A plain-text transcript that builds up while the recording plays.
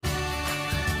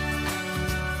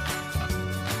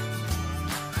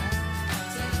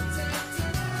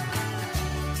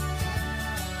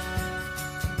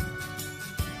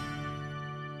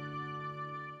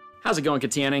How's it going,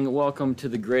 Katanning? Welcome to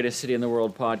the Greatest City in the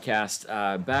World podcast.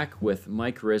 Back with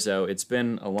Mike Rizzo. It's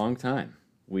been a long time.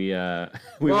 Well,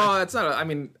 it's not.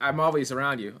 I'm always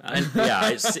around you.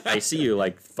 I see you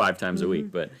like 5 times a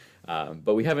week, but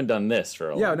we haven't done this for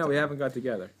a long time. We haven't got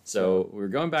together. So we're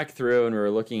going back through and we were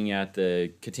looking at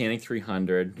the Katanning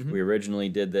 300. Mm-hmm. We originally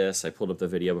did this. I pulled up the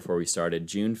video before we started,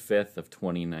 June 5th of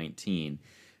 2019.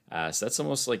 So that's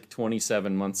almost like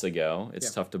 27 months ago. It's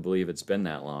tough to believe it's been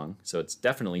that long. So it's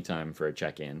definitely time for a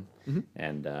check-in. Mm-hmm.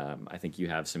 And I think you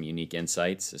have some unique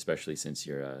insights, especially since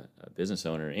you're a business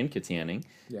owner in Katanning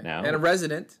now. And a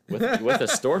resident. with a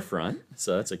storefront.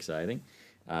 So that's exciting.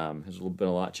 There's been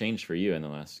a lot changed for you in the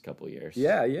last couple of years.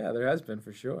 Yeah, there has been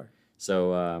for sure.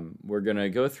 So we're going to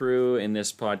go through in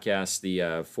this podcast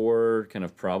the 4 kind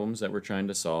of problems that we're trying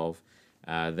to solve.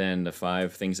 Then the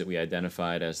 5 things that we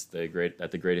identified as the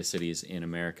greatest cities in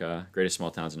America, greatest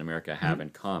small towns in America have in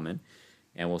common,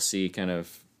 and we'll see kind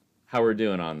of how we're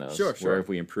doing on those. Sure. Where have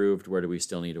we improved? Where do we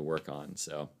still need to work on?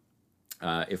 So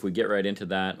if we get right into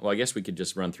that, well, I guess we could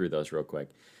just run through those real quick.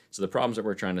 So the problems that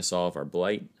we're trying to solve are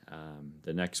blight.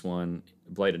 The next one,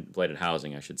 blighted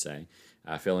housing, I should say,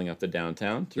 filling up the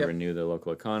downtown to renew the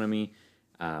local economy,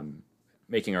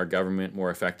 making our government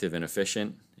more effective and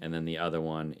efficient. And then the other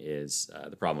one is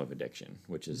the problem of addiction,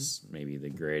 which is maybe the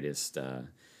greatest,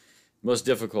 most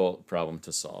difficult problem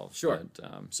to solve. Sure.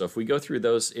 But, so if we go through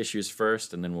those issues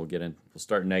first, and then we'll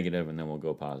start negative, and then we'll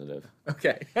go positive.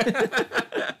 Okay.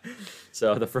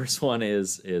 So the first one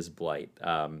is blight.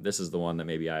 This is the one that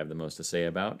maybe I have the most to say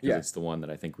about, because it's the one that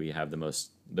I think we have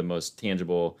the most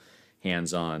tangible,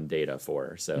 hands-on data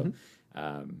for. So.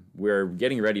 We're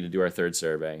getting ready to do our 3rd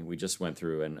survey. We just went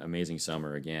through an amazing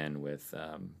summer again with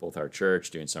both our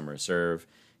church doing Summer of Serve,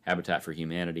 Habitat for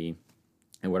Humanity.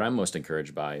 And what I'm most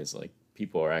encouraged by is like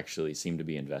people actually seem to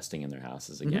be investing in their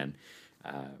houses again.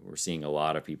 We're seeing a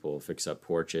lot of people fix up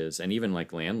porches, and even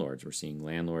like landlords. We're seeing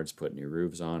landlords put new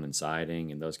roofs on and siding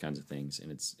and those kinds of things.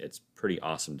 And it's pretty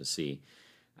awesome to see.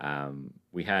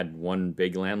 We had one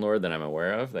big landlord that I'm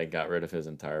aware of that got rid of his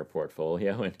entire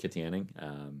portfolio in Katanning.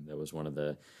 That was one of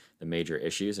the major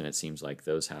issues, and it seems like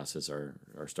those houses are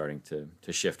starting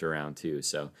to shift around too.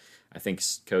 So I think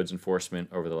codes enforcement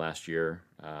over the last year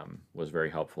was very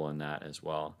helpful in that as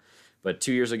well. But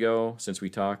 2 years ago, since we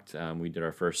talked, we did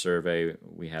our first survey.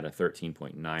 We had a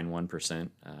 13.91%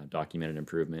 documented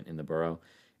improvement in the borough,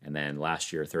 and then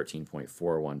last year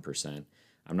 13.41%.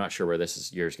 I'm not sure where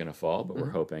this year is going to fall, but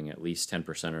we're hoping at least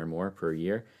 10% or more per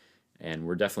year. And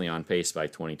we're definitely on pace by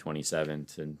 2027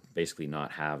 to basically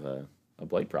not have a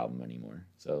blight problem anymore.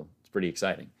 So it's pretty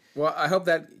exciting. Well, I hope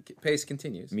that pace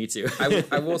continues. Me too.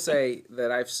 I will say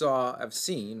that I've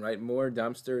seen more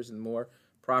dumpsters and more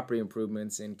property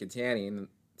improvements in Katanning,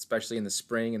 especially in the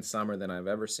spring and summer, than I've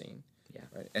ever seen. Yeah.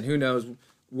 Right? And who knows,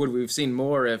 would we've seen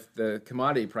more if the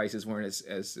commodity prices weren't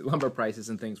as lumber prices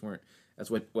and things weren't as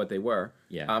what they were.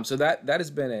 Yeah. So that has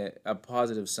been a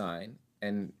positive sign,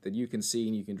 and that you can see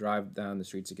and you can drive down the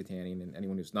streets of Katanning, and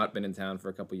anyone who's not been in town for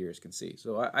a couple of years can see.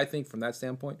 So I think from that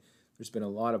standpoint, there's been a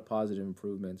lot of positive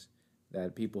improvements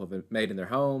that people have made in their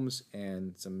homes,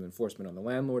 and some enforcement on the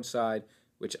landlord side,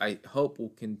 which I hope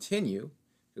will continue,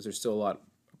 because there's still a lot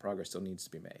of progress still needs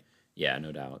to be made. Yeah,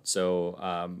 no doubt. So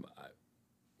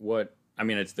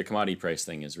it's the commodity price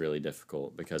thing is really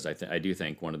difficult, because I do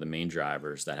think one of the main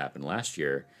drivers that happened last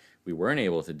year, we weren't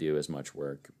able to do as much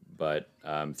work, but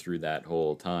through that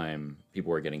whole time,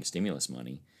 people were getting stimulus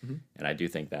money. And I do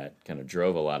think that kind of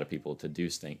drove a lot of people to do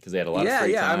things, because they had a lot of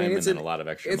free time and then a lot of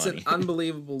extra money. It's an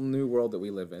unbelievable new world that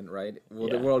we live in, right? Will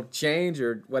the Yeah. world change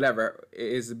or whatever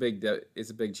is a big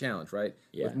challenge, right?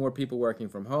 Yeah. With more people working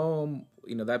from home,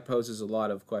 that poses a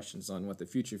lot of questions on what the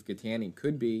future of Katanning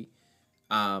could be.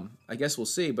 I guess we'll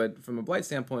see, but from a blight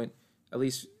standpoint, at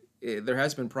least there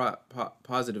has been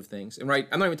positive things. And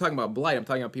I'm not even talking about blight. I'm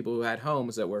talking about people who had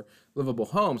homes that were livable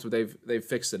homes, but they've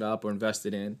fixed it up or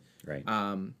invested in. Right.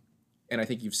 And I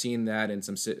think you've seen that in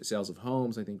some sales of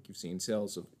homes. I think you've seen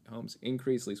sales of homes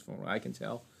increase, at least from what I can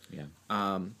tell. Yeah.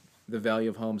 The value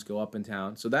of homes go up in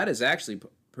town, so that is actually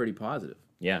pretty positive.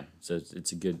 Yeah, so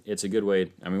it's a good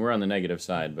way. I mean, we're on the negative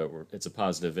side, but it's a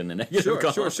positive in the negative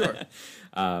column. Sure.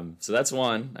 So that's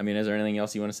one. I mean, is there anything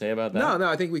else you want to say about that? No.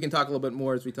 I think we can talk a little bit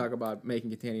more as we talk about making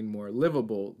Katanning more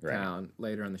livable town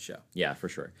later on the show. Yeah, for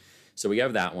sure. So we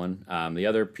have that one. The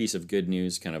other piece of good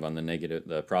news, kind of on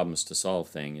the problems to solve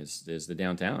thing, is the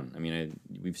downtown. I mean,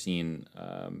 we've seen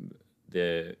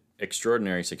the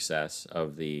extraordinary success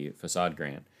of the facade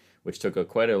grant, which took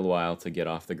quite a while to get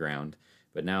off the ground.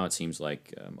 But now it seems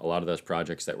like a lot of those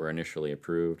projects that were initially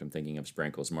approved, I'm thinking of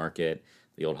Sprinkles Market,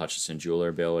 the old Hutchinson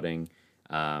Jeweler building,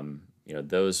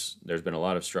 there's been a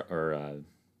lot of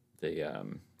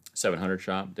the 700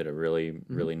 shop did a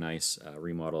really nice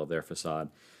remodel of their facade.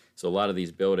 So a lot of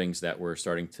these buildings that were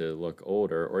starting to look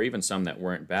older, or even some that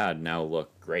weren't bad, now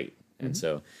look great. And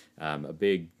so a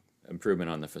big improvement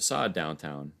on the facade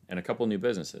downtown, and a couple new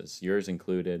businesses, yours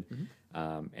included.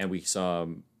 And we saw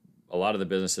a lot of the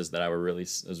businesses that I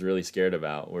was really scared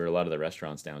about were a lot of the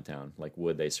restaurants downtown. Like,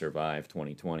 would they survive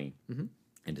 2020?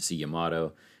 And to see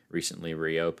Yamato recently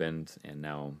reopened, and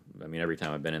now, I mean, every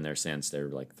time I've been in there since, they're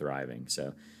like thriving.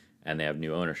 So, and they have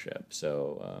new ownership.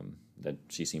 So that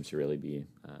she seems to really be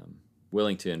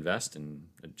willing to invest in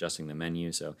adjusting the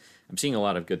menu. So I'm seeing a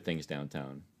lot of good things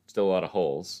downtown. Still a lot of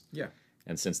holes. Yeah.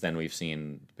 And since then, we've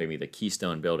seen maybe the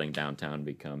Keystone building downtown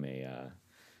become a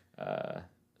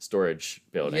storage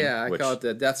building. Yeah, I call it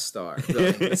the Death Star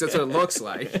building. That's what it looks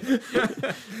like.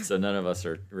 So none of us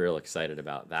are real excited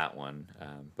about that one.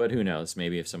 But who knows?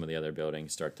 Maybe if some of the other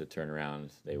buildings start to turn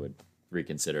around, they would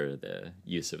reconsider the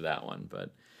use of that one.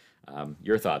 But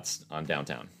your thoughts on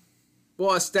downtown?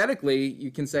 Well, aesthetically,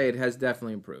 you can say it has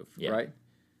definitely improved, Yeah. right?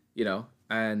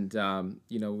 And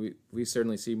we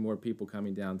certainly see more people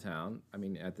coming downtown. I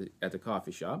mean, at the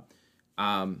coffee shop.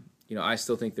 I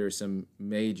still think there's some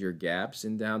major gaps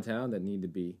in downtown that need to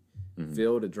be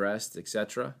filled, addressed,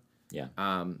 etc. Yeah.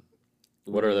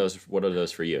 What are those? What are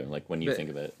those for you? Like when you think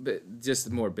of it? But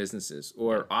just more businesses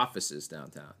or offices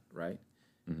downtown, right?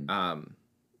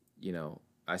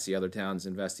 I see other towns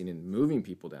investing in moving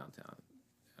people downtown,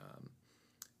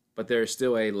 but there's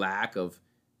still a lack of,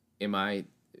 in my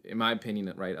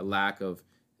opinion, right, a lack of.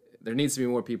 There needs to be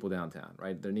more people downtown,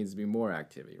 right? There needs to be more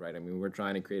activity, right? I mean, we're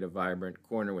trying to create a vibrant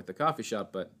corner with the coffee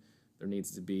shop, but there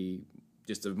needs to be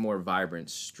just a more vibrant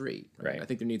street. Right? I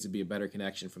think there needs to be a better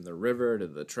connection from the river to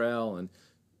the trail, and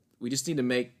we just need to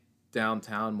make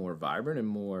downtown more vibrant and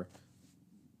more.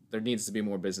 There needs to be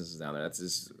more businesses down there.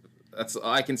 That's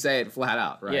I can say it flat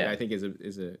out, right? Yeah. I think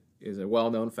is a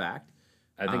well-known fact.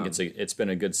 I think it's been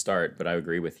a good start, but I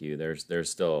agree with you. There's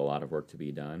still a lot of work to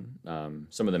be done.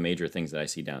 Some of the major things that I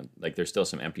see there's still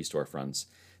some empty storefronts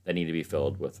that need to be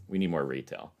filled with. We need more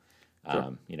retail.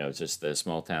 Sure. It's just the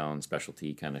small town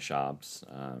specialty kind of shops.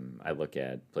 I look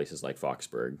at places like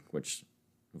Foxburg, which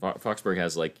Foxburg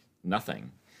has like nothing.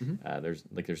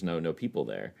 There's no people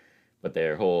there, but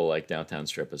their whole like downtown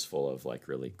strip is full of like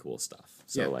really cool stuff.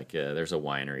 So there's a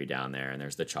winery down there, and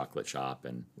there's the chocolate shop,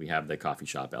 and we have the coffee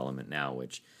shop element now,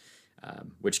 which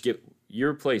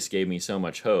your place gave me so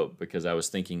much hope, because I was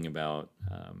thinking about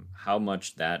how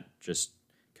much that just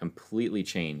completely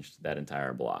changed that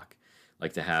entire block.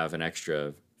 Like to have an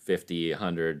extra 50,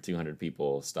 100, 200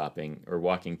 people stopping or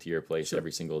walking to your place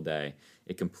every single day,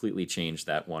 it completely changed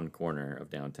that one corner of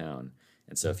downtown.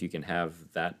 And so if you can have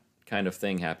that kind of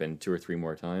thing happen 2 or 3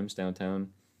 more times downtown,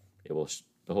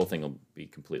 the whole thing will be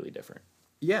completely different.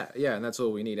 Yeah, and that's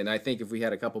what we need. And I think if we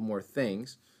had a couple more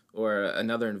things or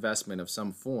another investment of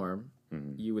some form,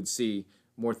 you would see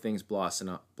more things blossom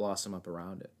up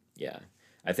around it. Yeah.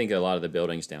 I think a lot of the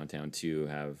buildings downtown too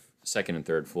have second and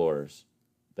third floors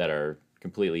that are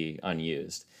completely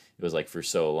unused. It was like for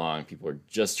so long people were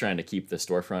just trying to keep the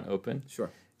storefront open.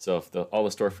 Sure. So if all the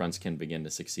storefronts can begin to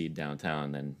succeed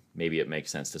downtown, then maybe it makes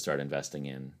sense to start investing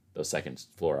in those second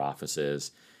floor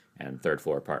offices and third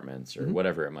floor apartments or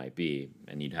whatever it might be,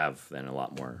 and you'd have then a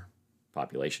lot more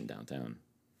population downtown.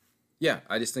 Yeah,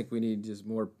 I just think we need just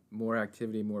more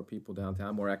activity, more people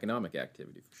downtown, more economic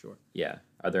activity for sure. Yeah.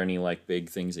 Are there any like big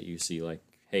things that you see like,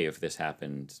 hey, if this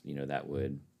happened, that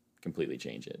would completely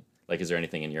change it? Like, is there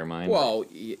anything in your mind? Well,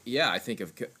 yeah, I think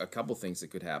of a couple things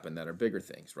that could happen that are bigger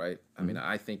things, right? I mean,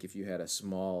 I think if you had a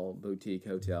small boutique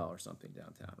hotel or something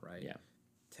downtown, right? Yeah.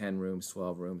 10 rooms,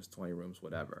 12 rooms, 20 rooms,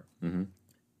 whatever.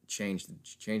 Change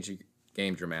the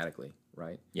game dramatically,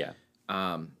 right? Yeah.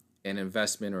 An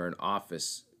investment or an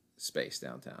office space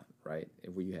downtown, right?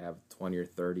 If we have 20 or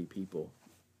 30 people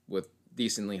with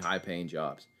decently high-paying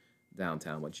jobs,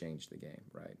 downtown would change the game,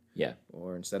 right? Yeah.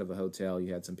 Or instead of a hotel,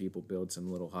 you had some people build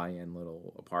some little high-end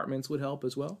little apartments would help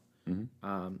as well.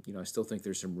 I still think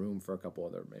there's some room for a couple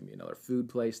other, maybe another food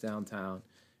place downtown.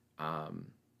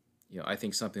 I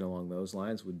think something along those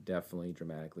lines would definitely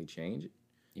dramatically change it.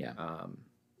 Yeah.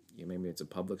 Maybe it's a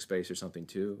public space or something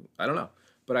too. I don't know.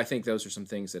 But I think those are some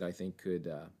things that I think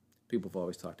could, people have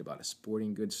always talked about a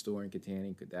sporting goods store in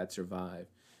Katanning. Could that survive?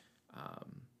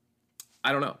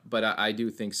 I don't know. But I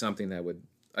do think something that would,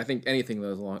 I think anything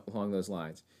along those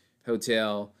lines.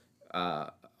 Hotel,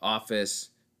 office,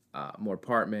 more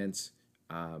apartments,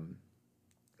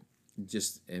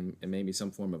 just and maybe some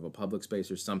form of a public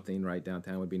space or something right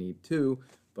downtown would be neat too.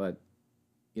 But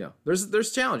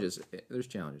there's challenges. There's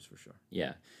challenges for sure.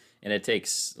 Yeah. And it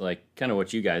takes like kind of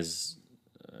what you guys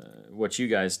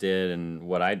did and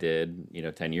what I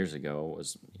did, 10 years ago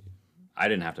was I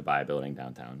didn't have to buy a building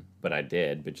downtown, but I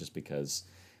did, but just because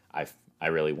I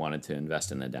really wanted to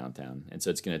invest in the downtown. And so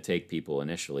it's going to take people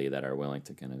initially that are willing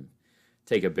to kind of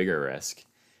take a bigger risk.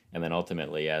 And then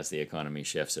ultimately, as the economy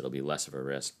shifts, it'll be less of a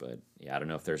risk. But yeah, I don't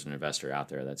know if there's an investor out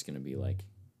there that's going to be like,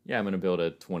 yeah, I'm going to build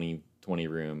a 20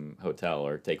 room hotel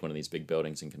or take one of these big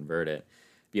buildings and convert it.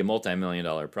 Be a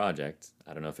multi-million-dollar project.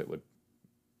 I don't know if it would.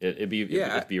 It'd be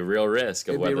a real risk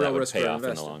of whether that would pay off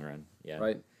in the long run. Yeah.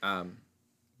 Right.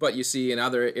 But you see in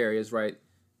other areas, right,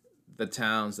 the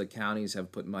towns, the counties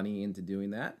have put money into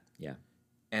doing that. Yeah.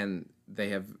 And they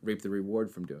have reaped the reward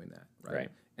from doing that. Right.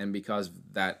 And because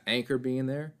of that anchor being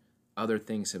there, other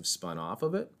things have spun off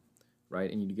of it,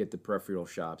 right? And you get the peripheral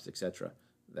shops, etc.,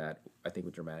 that I think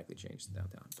would dramatically change the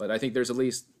downtown. But I think there's at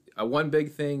least one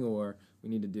big thing, or we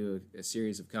need to do a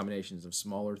series of combinations of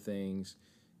smaller things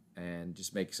and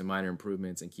just make some minor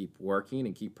improvements and keep working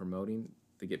and keep promoting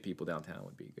to get people downtown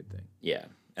would be a good thing. Yeah.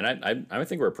 And I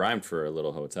think we're primed for a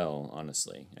little hotel,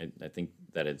 honestly. I think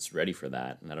that it's ready for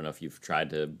that. And I don't know if you've tried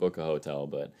to book a hotel,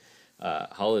 but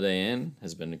Holiday Inn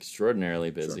has been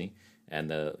extraordinarily busy. Sure.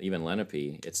 And even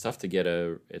Lenape, it's tough to get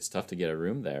a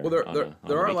room there. Well,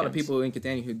 there are a lot of people in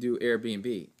Kittanning who do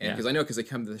Airbnb, and because they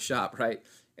come to the shop, right,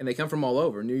 and they come from all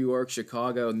over, New York,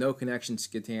 Chicago, no connections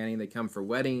to Kittanning. They come for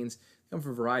weddings, come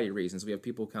for a variety of reasons. We have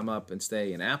people come up and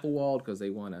stay in Applewald because they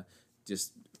want to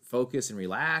just focus and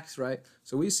relax, right?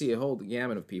 So we see a whole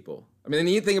gamut of people. I mean,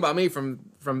 the neat thing about me from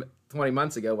 20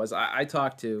 months ago was I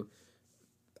talked to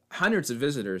hundreds of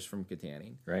visitors from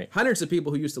Kittanning, right? Hundreds of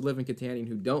people who used to live in Kittanning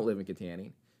who don't live in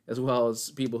Kittanning, as well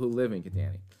as people who live in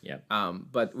Kittanning. Yeah.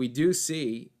 But we do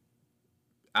see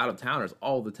out-of-towners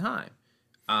all the time,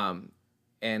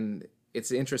 and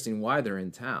it's interesting why they're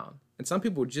in town. And some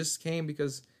people just came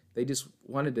because they just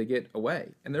wanted to get away,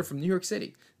 and they're from New York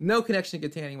City, no connection to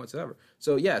Kittanning whatsoever.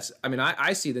 So yes, I mean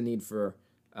I see the need for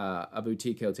a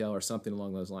boutique hotel or something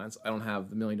along those lines. I don't have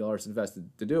the $1 million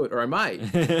invested to do it, or I might,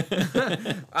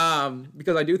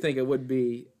 because I do think it would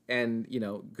be, and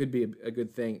could be a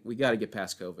good thing. We got to get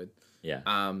past COVID.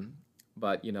 Yeah.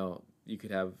 But you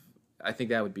could have. I think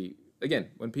that would be, again,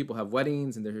 when people have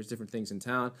weddings and there's different things in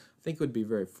town. I think it would be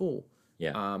very full.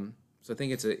 Yeah. So I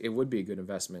think it would be a good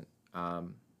investment.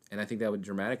 And I think that would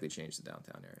dramatically change the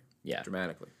downtown area. Yeah.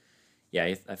 Dramatically.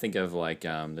 Yeah, I think of like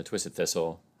the Twisted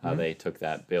Thistle, how they took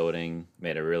that building,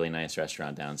 made a really nice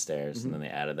restaurant downstairs, and then they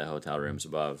added the hotel rooms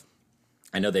above.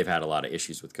 I know they've had a lot of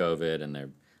issues with COVID, and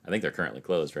I think they're currently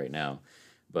closed right now.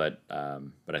 But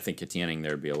I think Kittanning,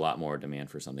 there'd be a lot more demand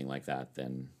for something like that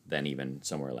than even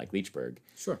somewhere like Leechburg.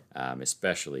 Sure.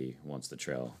 Especially once the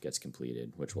trail gets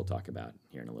completed, which we'll talk about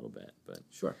here in a little bit. But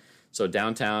sure. So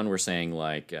downtown, we're saying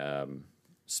like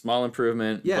small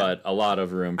improvement, but a lot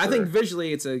of room. I think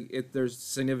visually there's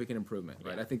significant improvement,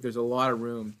 right? I think there's a lot of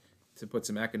room to put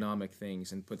some economic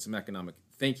things and put some economic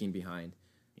thinking behind.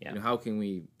 Yeah. How can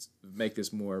we make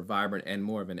this more vibrant and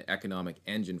more of an economic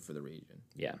engine for the region?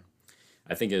 Yeah.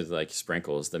 I think it's like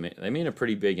Sprinkles. They made a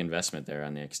pretty big investment there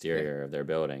on the exterior of their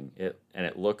building.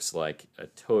 It looks like a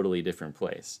totally different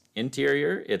place.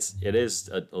 Interior, it is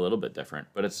a little bit different,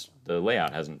 but the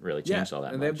layout hasn't really changed all that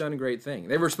much. And they've done a great thing.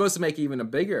 They were supposed to make even a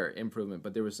bigger improvement,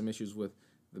 but there were some issues with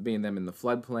being them in the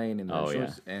floodplain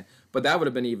and but that would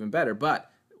have been even better.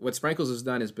 But what Sprinkles has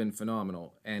done has been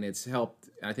phenomenal, and it's helped.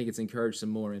 I think it's encouraged some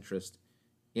more interest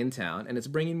in town, and it's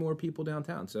bringing more people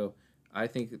downtown. So I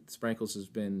think Sprinkles has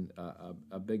been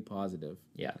a big positive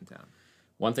in town.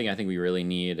 One thing I think we really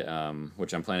need,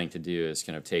 which I'm planning to do, is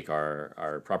kind of take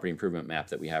our property improvement map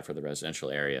that we have for the residential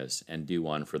areas and do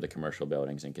one for the commercial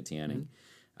buildings in Kittanning.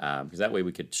 Because that way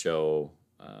we could show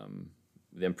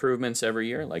the improvements every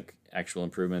year, like actual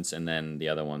improvements, and then the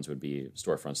other ones would be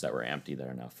storefronts that were empty that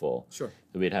are now full. Sure.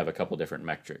 So we'd have a couple different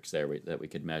metrics there that we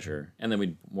could measure, and then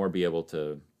we'd more be able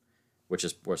to, which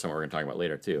is something we're going to talk about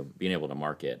later too, being able to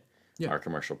market our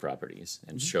commercial properties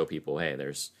and show people, hey,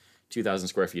 there's 2,000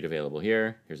 square feet available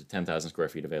here. Here's a 10,000 square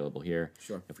feet available here.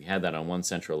 Sure. If we had that on one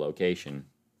central location,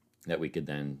 that we could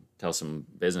then tell some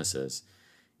businesses.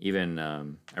 Even I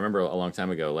remember a long time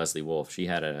ago, Leslie Wolf. She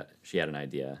had an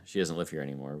idea. She doesn't live here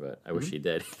anymore, but I wish she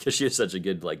did because she was such a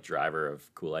good driver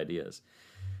of cool ideas.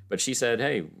 But she said,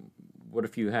 hey, what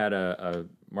if you had a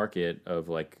market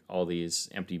of all these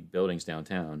empty buildings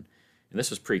downtown? And this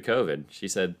was pre-COVID. She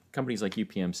said companies like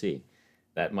UPMC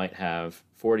that might have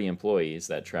 40 employees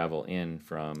that travel in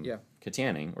from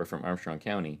Kittanning or from Armstrong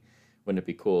County. Wouldn't it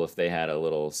be cool if they had a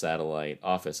little satellite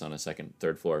office on a second,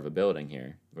 third floor of a building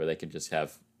here where they could just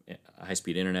have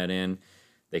high-speed internet in,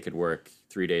 they could work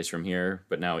 3 days from here,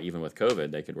 but now even with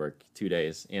COVID, they could work 2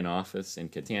 days in office in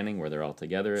Katanning where they're all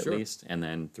together at least, and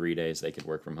then 3 days they could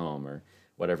work from home or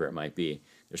whatever it might be.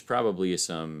 There's probably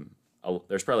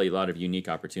a lot of unique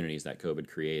opportunities that COVID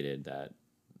created that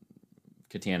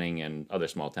Katanning and other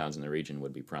small towns in the region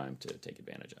would be primed to take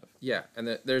advantage of. Yeah,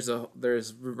 and there's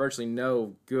virtually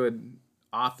no good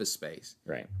office space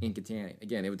in Katanning.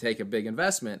 Again, it would take a big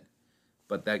investment,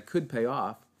 but that could pay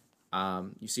off.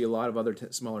 You see a lot of other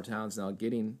smaller towns now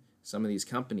getting some of these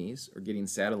companies or getting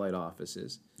satellite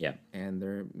offices. Yeah, and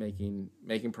they're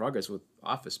making progress with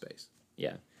office space.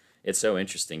 Yeah, it's so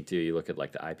interesting too. You look at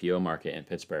like the IPO market in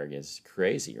Pittsburgh is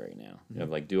crazy right now. Mm-hmm. You have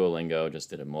like Duolingo just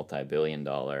did a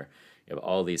multi-billion-dollar. You have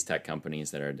all these tech companies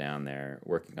that are down there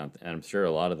working on, and I'm sure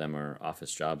a lot of them are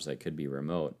office jobs that could be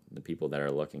remote. The people that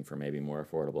are looking for maybe more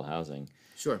affordable housing.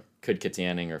 Sure. Could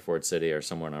Katanning or Ford City or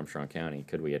somewhere in Armstrong County,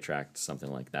 could we attract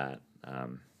something like that?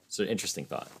 So interesting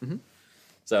thought. Mm-hmm.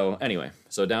 So anyway,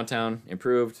 so downtown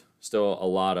improved, still a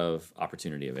lot of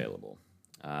opportunity available.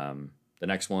 The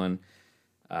next one,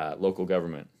 local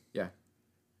government. Yeah.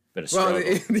 Bit of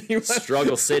struggle.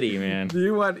 Struggle city, man. Do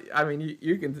you want, I mean,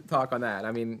 you can talk on that.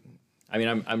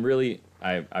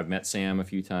 I've met Sam a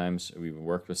few times. We've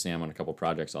worked with Sam on a couple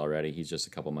projects already. He's just a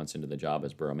couple months into the job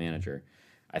as borough manager.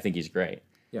 I think he's great.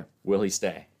 Yeah. Will he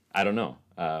stay? I don't know.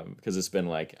 Because it's been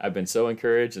like, I've been so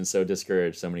encouraged and so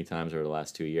discouraged so many times over the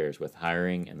last 2 years with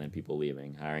hiring and then people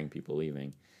leaving, hiring, people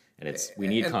leaving. And we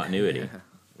need continuity.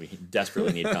 We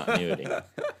desperately need continuity.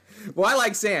 Well, I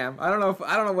like Sam. I don't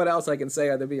know what else I can say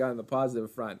other than on the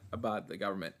positive front about the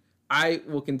government. I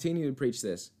will continue to preach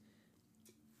this.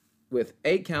 With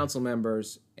 8 council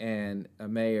members and a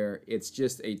mayor, it's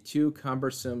just a too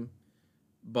cumbersome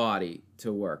body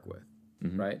to work with,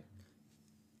 right?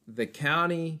 The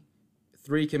county,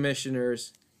 3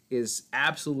 commissioners is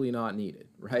absolutely not needed,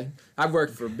 right? I've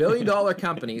worked for billion-dollar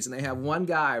companies, and they have one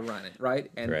guy run it, right?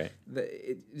 And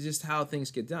it's just how things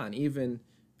get done. Even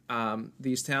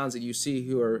these towns that you see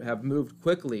who have moved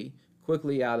quickly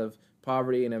out of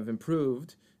poverty and have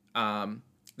improved,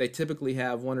 they typically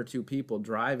have 1 or 2 people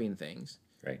driving things.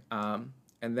 Right.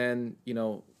 And then,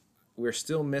 we're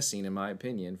still missing, in my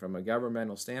opinion, from a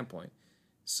governmental standpoint,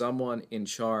 someone in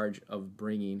charge of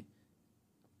bringing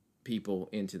people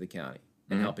into the county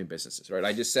and helping businesses, right?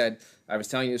 I was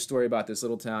telling you a story about this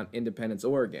little town, Independence,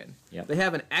 Oregon. Yep. They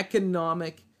have an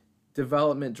economic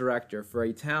development director for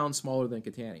a town smaller than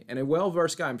Katanning, and a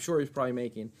well-versed guy. I'm sure he's probably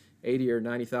making $80,000 or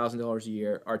 $90,000 a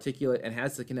year, articulate, and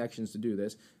has the connections to do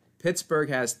this. Pittsburgh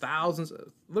has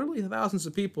literally thousands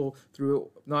of people through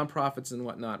nonprofits and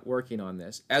whatnot working on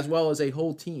this, as well as a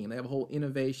whole team. They have a whole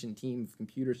innovation team of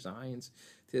computer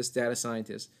scientists, data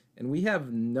scientists, and we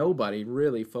have nobody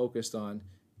really focused on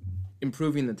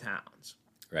improving the towns.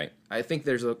 Right. I think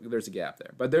there's a gap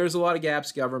there, but there's a lot of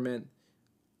gaps. Government.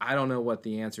 I don't know what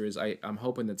the answer is. I'm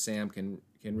hoping that Sam can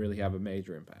really have a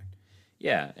major impact.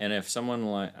 Yeah, and if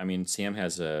Sam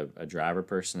has a driver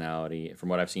personality. From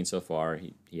what I've seen so far,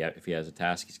 if he has a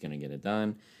task, he's going to get it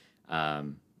done.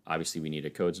 Obviously, we need a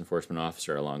codes enforcement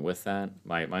officer along with that.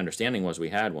 My understanding was we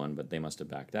had one, but they must have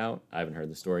backed out. I haven't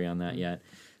heard the story on that yet.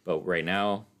 But right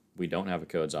now, we don't have a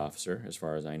codes officer, as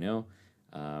far as I know.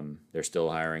 They're still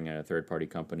hiring a third-party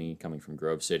company coming from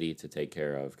Grove City to take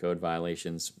care of code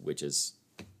violations, which is,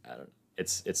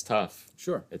 it's tough.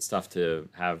 Sure. It's tough to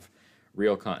have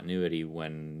real continuity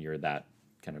when you're that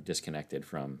kind of disconnected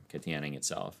from Katanning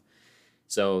itself.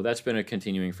 So that's been a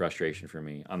continuing frustration for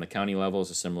me. On the county level, it's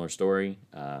a similar story.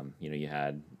 You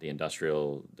had the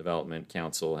Industrial Development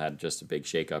Council had just a big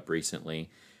shakeup recently,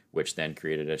 which then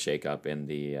created a shakeup in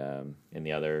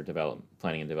the other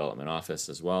planning and development office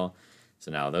as well. So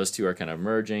now those two are kind of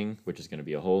merging, which is going to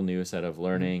be a whole new set of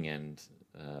learning and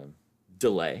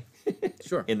delay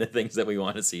sure. in the things that we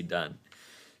want to see done.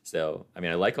 So, I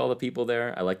like all the people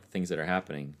there. I like the things that are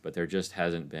happening, but there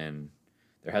hasn't been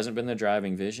the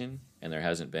driving vision, and there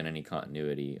hasn't been any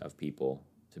continuity of people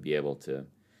to be able to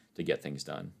get things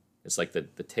done. It's like the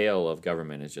tail of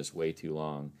government is just way too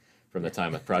long from the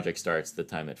time a project starts to the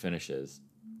time it finishes.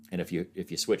 And if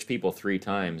you switch people 3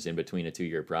 times in between a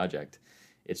 2-year project,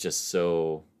 it's just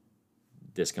so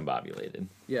discombobulated.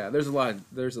 Yeah, there's a lot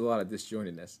of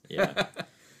disjointedness. Yeah.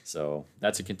 So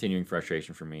that's a continuing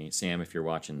frustration for me. Sam, if you're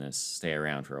watching this, stay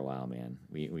around for a while, man.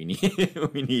 We need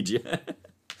we need you.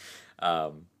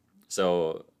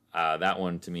 So that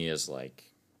one to me is like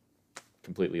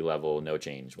completely level, no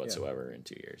change whatsoever in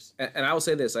 2 years. And I will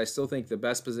say this: I still think the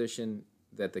best position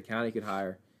that the county could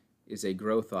hire is a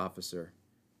growth officer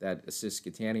that assists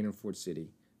Katanning and Ford City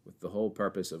with the whole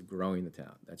purpose of growing the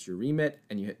town. That's your remit,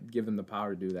 and you give them the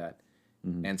power to do that.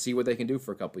 and see what they can do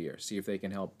for a couple of years. See if they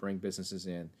can help bring businesses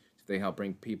in, if they help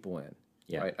bring people in.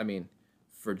 Yeah. Right? I mean,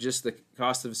 for just the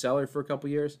cost of a salary for a couple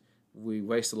of years, we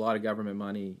waste a lot of government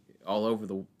money all over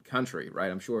the country,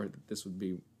 right? I'm sure that this would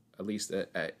be at least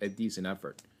a decent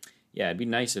effort. Yeah, it'd be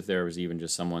nice if there was even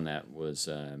just someone that was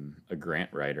a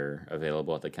grant writer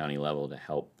available at the county level to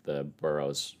help the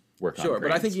boroughs work on Sure, but I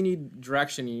grants. think you need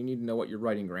direction. You need to know what you're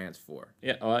writing grants for.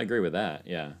 Yeah, oh, I agree with that.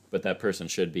 Yeah, but that person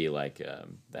should be like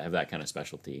have that kind of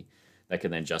specialty that can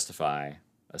then justify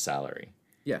a salary.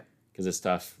 Yeah. Because it's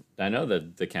tough. I know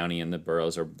that the county and the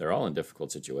boroughs they're all in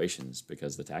difficult situations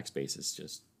because the tax base is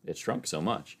just it's shrunk so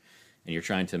much, and you're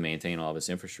trying to maintain all this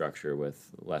infrastructure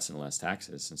with less and less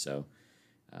taxes, and so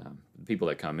the people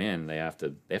that come in they have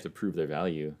to prove their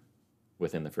value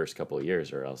within the first couple of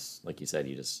years, or else, like you said,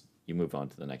 you move on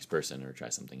to the next person or try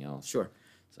something else. Sure.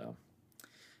 So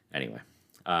anyway,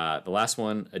 the last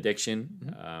one,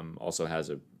 addiction, also has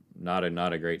not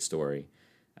a great story.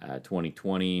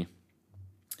 2020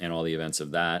 and all the events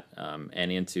of that,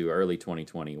 and into early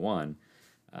 2021.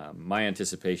 My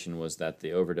anticipation was that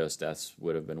the overdose deaths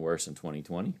would have been worse in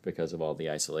 2020 because of all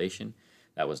the isolation.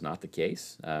 That was not the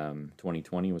case.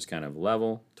 2020 was kind of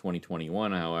level.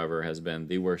 2021, however, has been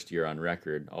the worst year on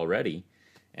record already,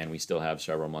 and we still have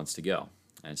several months to go.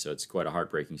 And so it's quite a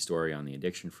heartbreaking story on the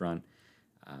addiction front.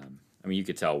 I mean, you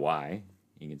could tell why.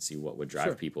 You can see what would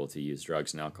drive people to use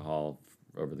drugs and alcohol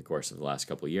over the course of the last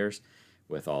couple of years,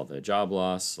 with all the job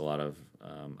loss, a lot of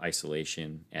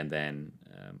isolation, and then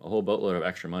a whole boatload of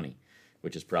extra money,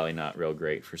 which is probably not real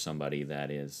great for somebody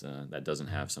that doesn't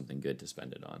have something good to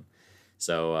spend it on.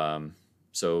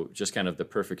 So just kind of the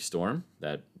perfect storm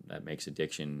that makes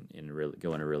addiction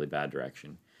go in a really bad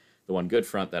direction. The one good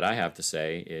front that I have to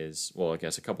say is, well, I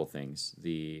guess a couple things.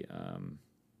 The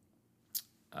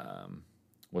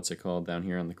what's it called down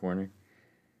here on the corner?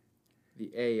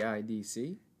 The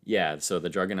AIDC? Yeah, so the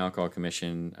Drug and Alcohol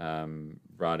Commission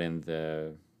brought in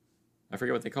I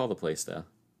forget what they call the place though.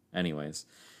 Anyways,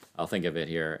 I'll think of it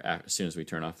here as soon as we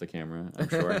turn off the camera, I'm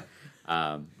sure.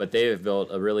 But they have built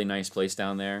a really nice place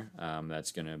down there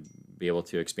that's going to be able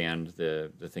to expand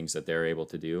the things that they're able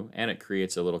to do, and it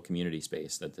creates a little community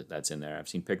space that's in there. I've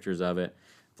seen pictures of it,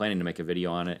 planning to make a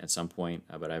video on it at some point,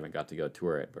 but I haven't got to go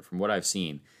tour it. But from what I've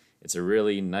seen, it's a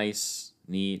really nice,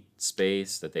 neat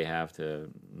space that they have to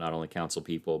not only counsel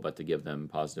people, but to give them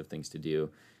positive things to do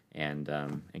and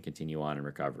continue on in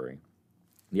recovery.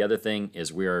 The other thing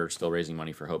is we are still raising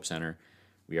money for Hope Center.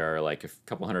 We are like a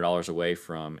couple $100 away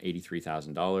from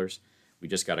 $83,000. We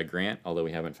just got a grant, although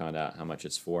we haven't found out how much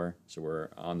it's for. So we're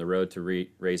on the road to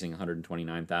raising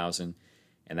 $129,000,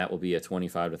 and that will be a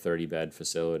 25 to 30 bed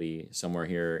facility somewhere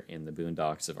here in the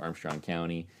boondocks of Armstrong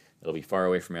County. It'll be far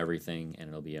away from everything, and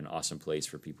it'll be an awesome place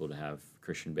for people to have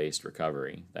Christian-based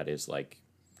recovery. That is like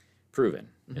proven.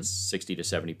 Mm-hmm. It's 60 to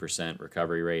 70%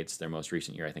 recovery rates. Their most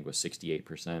recent year, I think, was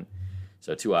 68%.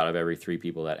 So 2 out of every 3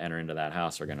 people that enter into that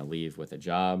house are going to leave with a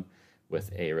job,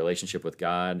 with a relationship with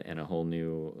God, and a whole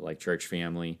new like church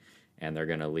family, and they're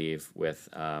going to leave with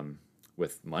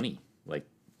money. Like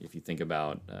if you think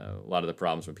about a lot of the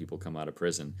problems when people come out of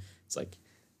prison, it's like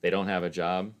they don't have a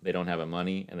job, they don't have a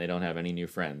money, and they don't have any new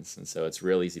friends, and so it's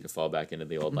real easy to fall back into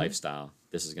the old lifestyle.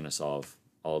 This is going to solve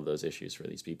all of those issues for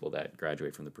these people that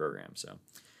graduate from the program. So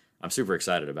I'm super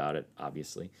excited about it,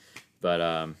 obviously. But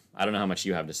I don't know how much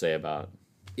you have to say about.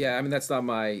 Yeah, I mean that's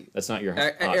not your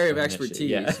area of expertise,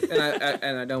 yeah.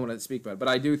 and I don't want to speak about it. But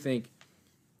I do think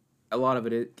a lot of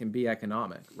it can be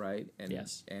economic, right? And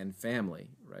yes. And family,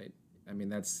 right? I mean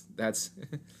that's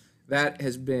that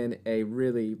has been a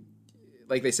really,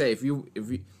 like they say, if you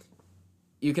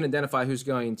can identify who's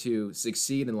going to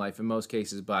succeed in life in most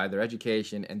cases by their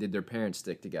education and did their parents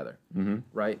stick together,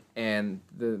 right? And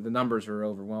the numbers are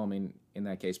overwhelming in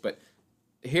that case, but.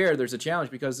 Here, there's a challenge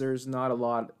because there's not a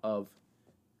lot of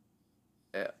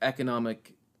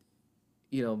economic,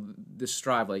 this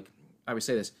strive. Like, I would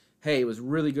say this, hey, it was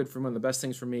really good for one of the best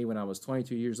things for me when I was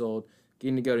 22 years old,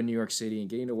 getting to go to New York City and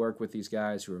getting to work with these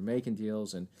guys who are making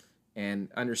deals and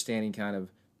understanding kind of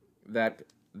that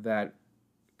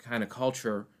kind of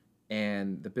culture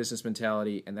and the business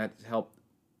mentality, and that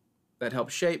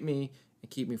helped shape me and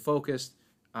keep me focused.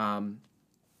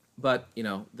 But,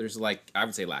 there's I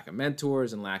would say lack of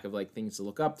mentors and lack of things to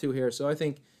look up to here. So I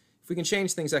think if we can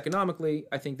change things economically,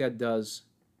 I think that does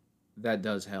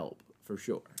help for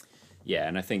sure. Yeah,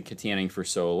 and I think Katanning for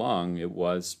so long, it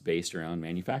was based around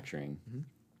manufacturing.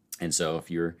 And so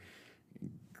if your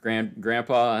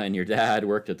grandpa and your dad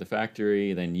worked at the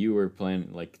factory, then you were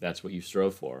planning, that's what you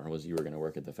strove for, was you were going to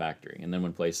work at the factory. And then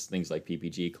when things like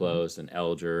PPG closed and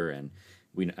Elger, and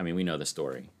we know the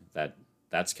story, that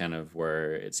that's kind of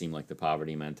where it seemed like the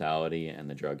poverty mentality and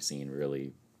the drug scene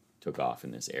really took off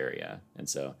in this area. And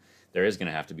so there is going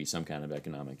to have to be some kind of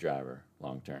economic driver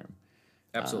long term.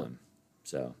 Absolutely.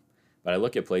 But I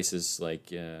look at places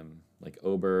like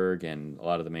Oberg and a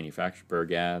lot of the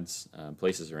Berg ads,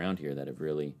 places around here that have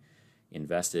really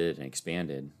invested and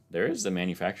expanded. There is a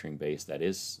manufacturing base that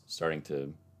is starting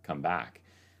to come back,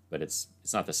 but it's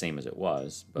not the same as it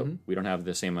was. But we don't have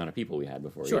the same amount of people we had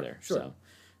before either. Sure.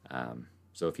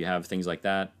 So if you have things like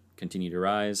that continue to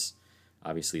rise,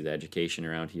 obviously the education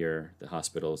around here, the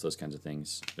hospitals, those kinds of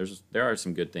things, there are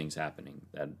some good things happening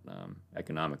that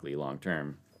economically long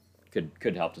term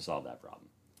could help to solve that problem.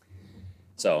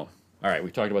 So, all right,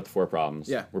 we've talked about the 4 problems.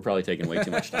 Yeah. We're probably taking way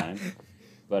too much time.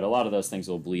 But a lot of those things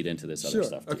will bleed into this other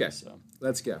stuff too. Okay. So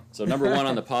Let's go. So number 1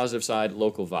 on the positive side,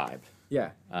 local vibe.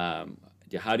 Yeah.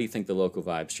 How do you think the local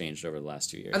vibe's changed over the last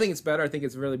 2 years? I think it's better. I think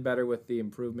it's really better with the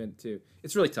improvement too.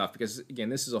 It's really tough because, again,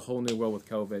 this is a whole new world with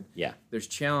COVID. Yeah. There's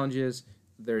challenges.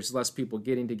 There's less people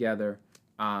getting together.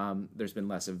 There's been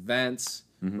less events,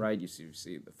 right? You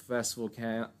see the festival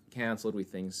canceled. We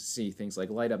see things like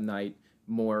Light Up Night,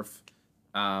 Morph.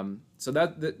 So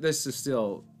this is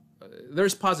still...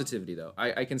 there's positivity, though.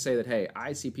 I can say that, hey,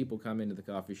 I see people come into the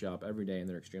coffee shop every day, and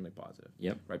they're extremely positive.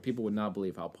 Yep. Right? People would not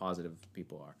believe how positive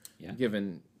people are, Yeah.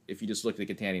 given if you just look at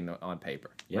the Katanning on paper,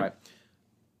 Yep. right?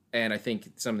 And I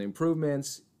think some of the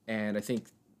improvements, and I think,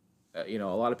 a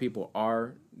lot of people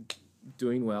are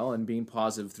doing well and being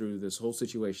positive through this whole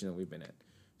situation that we've been in.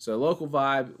 So local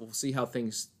vibe, we'll see how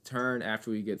things turn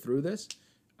after we get through this.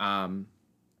 And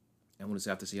we'll just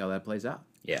have to see how that plays out.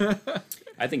 Yeah.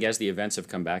 I think as the events have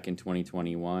come back in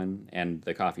 2021, and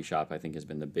the coffee shop, I think, has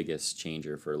been the biggest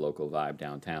changer for local vibe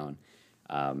downtown.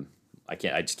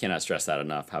 I just cannot stress that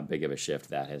enough, how big of a shift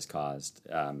that has caused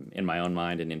in my own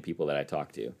mind and in people that I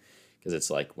talk to. Because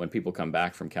it's like when people come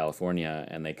back from California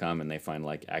and they come and they find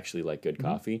actually good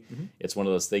coffee, it's one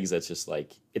of those things that's just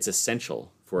it's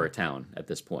essential for a town at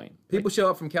this point. People show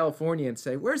up from California and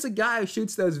say, "Where's the guy who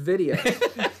shoots those videos?"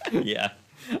 Yeah.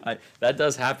 That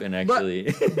does happen,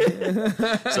 actually.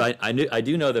 So I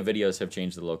do know the videos have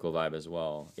changed the local vibe as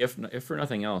well. If for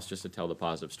nothing else, just to tell the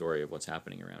positive story of what's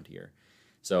happening around here.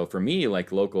 So for me,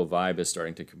 local vibe is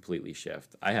starting to completely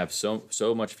shift. I have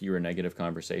so much fewer negative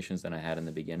conversations than I had in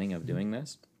the beginning of doing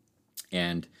this.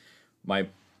 And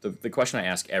the question I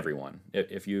ask everyone,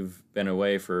 if you've been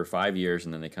away for 5 years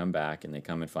and then they come back and they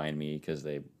come and find me because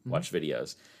they watch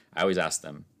videos, I always ask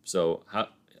them, so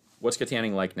what's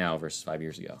Katanning like now versus 5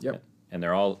 years ago? Yep. And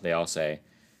they all say,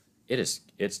 it's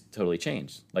totally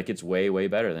changed. It's way, way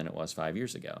better than it was 5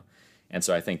 years ago. And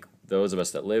so I think those of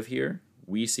us that live here,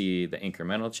 we see the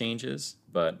incremental changes,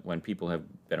 but when people have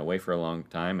been away for a long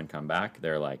time and come back,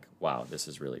 they're like, wow, this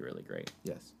is really, really great.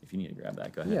 Yes. If you need to grab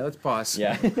that, go ahead. Yeah, let's pause.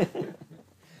 Yeah.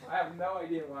 I have no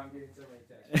idea why I'm getting so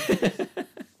many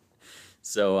texts.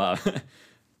 So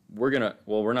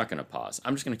we're not gonna pause.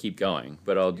 I'm just gonna keep going,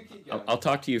 but I'll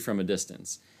talk to you from a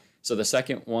distance. So the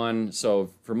second one, so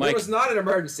for Mike, It was not an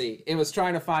emergency. It was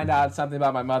trying to find out something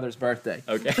about my mother's birthday.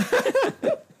 Okay.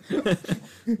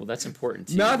 Well, that's important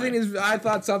to Nothing you. is. I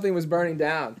thought something was burning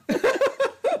down.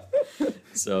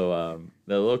 So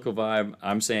the local vibe,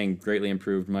 I'm saying greatly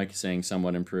improved. Mike is saying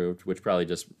somewhat improved, which probably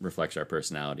just reflects our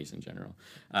personalities in general.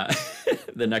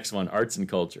 The next one, arts and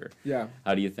culture. Yeah.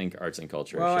 How do you think arts and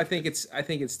culture? Well, has I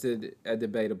think it's a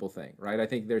debatable thing, right? I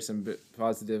think there's some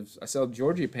positives. I saw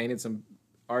Georgia painted some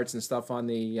arts and stuff on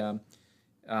the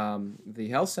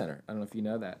health center. I don't know if you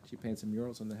know that. She painted some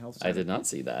murals on the health center. I did not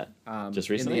see that. Just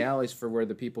recently? In the alleys for where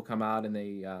the people come out and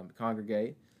they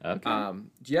congregate. Okay.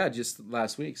 Yeah, just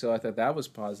last week. So I thought that was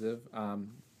positive.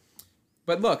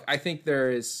 But look, I think there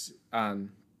is. I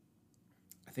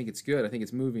think it's good. I think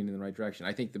it's moving in the right direction.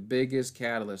 I think the biggest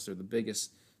catalyst or the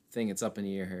biggest thing that's up in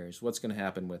the air here is what's going to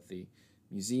happen with the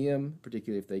museum,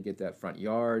 particularly if they get that front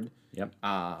yard. Yep.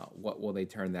 What will they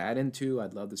turn that into?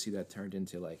 I'd love to see that turned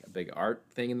into a big art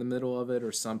thing in the middle of it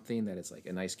or something that is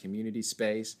a nice community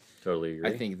space. Totally agree.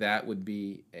 I think that would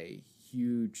be a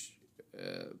huge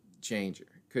changer.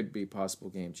 Could be a possible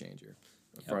game changer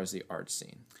as far as the art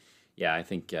scene. Yeah, I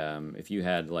think if you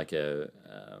had a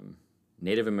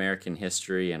Native American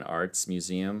history and arts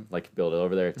museum, build it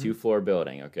over there, 2-floor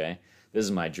building, okay? This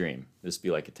is my dream. This would be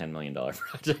a $10 million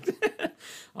project.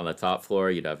 On the top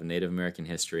floor, you'd have a Native American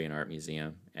history and art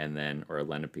museum, and then, or a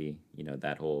Lenape,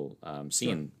 that whole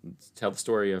scene. Sure. Tell the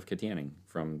story of Katanning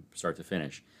from start to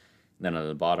finish. And then on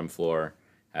the bottom floor,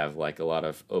 have a lot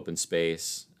of open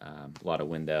space, a lot of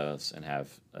windows, and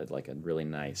have a really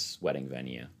nice wedding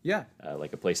venue. Yeah. A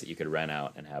place that you could rent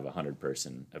out and have a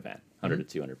 100-person event, 100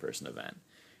 to 200-person event.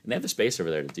 And they have the space over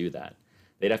there to do that.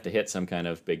 they'd have to hit some kind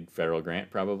of big federal grant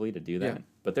probably to do that. Yeah.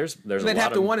 But there's And a they'd lot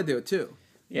have to of want to do it too.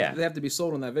 Yeah. They have to be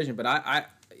sold on that vision.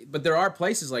 But there are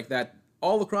places like that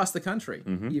all across the country,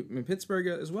 in Pittsburgh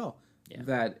as well,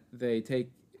 that they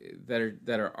take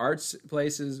that are arts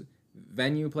places,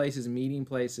 venue places, meeting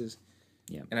places.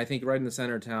 Yeah. And I think right in the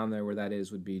center of town there where that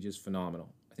is would be just phenomenal.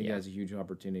 I think Yeah. it has a huge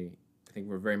opportunity. I think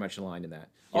we're very much aligned in that.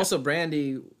 Also,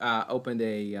 Brandy opened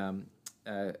a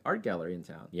art gallery in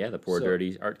town. Yeah, the Poor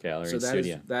Dirty Art Gallery So and that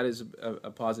Studio. that is a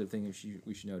positive thing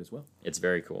we should note as well. It's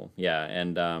very cool. Yeah,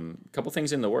 and a couple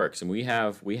things in the works, and we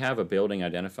have a building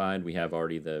identified. We have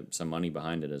already some money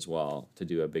behind it as well to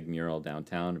do a big mural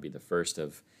downtown. To be the first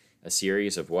of a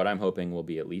series of what I'm hoping will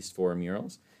be at least 4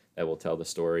 murals that will tell the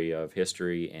story of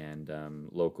history and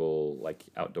local like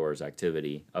outdoors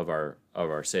activity of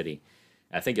our city.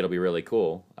 I think it'll be really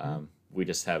cool. We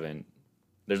just haven't.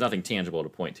 There's nothing tangible to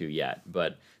point to yet,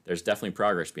 but there's definitely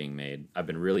progress being made. I've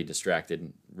been really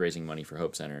distracted raising money for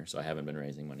Hope Center, so I haven't been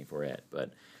raising money for it.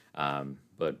 But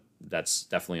that's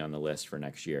definitely on the list for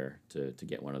next year to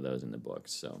get one of those in the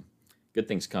books. So good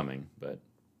things coming, but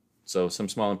so some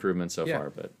small improvements so far,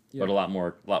 but a lot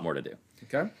more to do.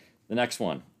 Okay. The next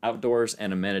one, outdoors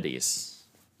and amenities.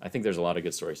 I think there's a lot of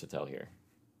good stories to tell here,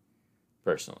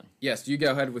 personally. Yes, you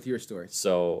go ahead with your story.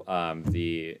 So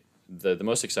the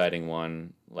most exciting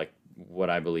one, like what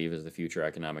I believe is the future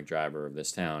economic driver of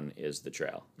this town, is the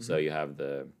trail. So you have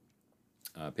the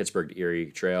Pittsburgh to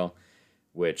Erie Trail,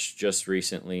 which just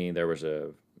recently there was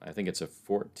I think it's a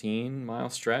 14-mile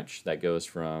stretch that goes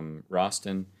from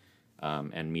Roston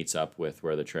and meets up with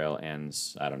where the trail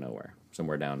ends. I don't know where,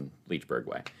 somewhere down Leechburg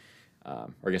way,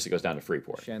 or I guess it goes down to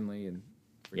Freeport. Shenley and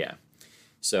Yeah.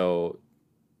 So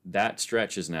that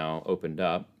stretch is now opened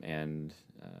up, and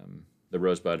the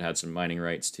Rosebud had some mining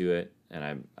rights to it,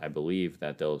 and I believe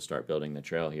that they'll start building the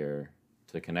trail here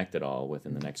to connect it all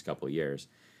within the next couple of years.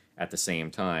 At the same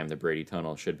time, the Brady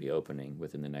Tunnel should be opening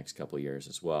within the next couple of years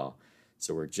as well.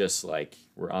 So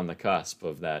we're on the cusp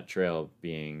of that trail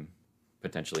being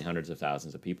potentially hundreds of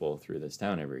thousands of people through this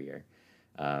town every year.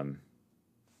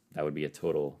 That would be a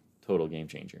total game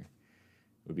changer.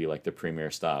 It would be like the premier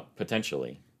stop,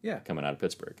 potentially, coming out of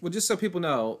Pittsburgh. Well, just so people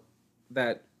know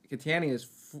that Kittanning is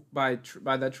by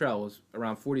that trail was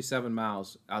around 47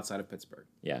 miles outside of Pittsburgh.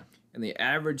 Yeah. And the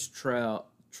average trail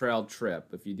trip,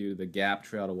 if you do the Gap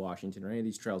Trail to Washington or any of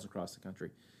these trails across the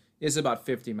country, is about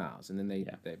 50 miles. And then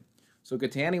so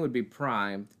Kittanning would be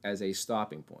primed as a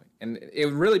stopping point. And it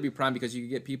would really be primed because you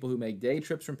could get people who make day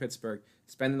trips from Pittsburgh,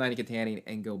 spend the night in Kittanning,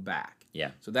 and go back.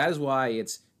 Yeah. So that is why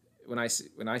it's, when I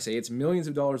say it's millions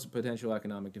of dollars of potential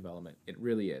economic development, it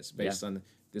really is, based on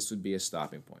this would be a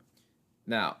stopping point.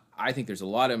 Now, I think there's a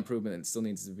lot of improvement that still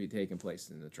needs to be taking place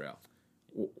in the trail.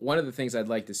 One of the things I'd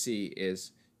like to see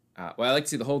is, I'd like to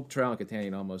see the whole trail in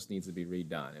Kittanning almost needs to be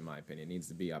redone, in my opinion. It needs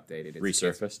to be updated.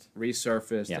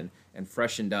 Resurfaced and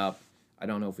freshened up. I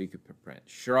don't know if we could print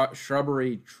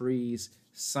shrubbery, trees,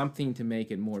 something to make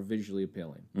it more visually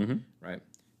appealing, right?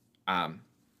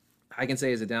 I can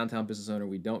say as a downtown business owner,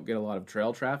 we don't get a lot of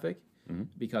trail traffic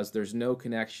because there's no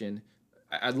connection.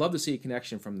 I'd love to see a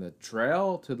connection from the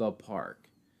trail to the park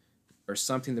or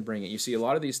something to bring it. You see a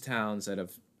lot of these towns that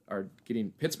are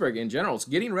getting, Pittsburgh in general, it's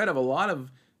getting rid of a lot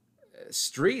of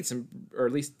streets, or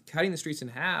at least cutting the streets in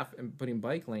half and putting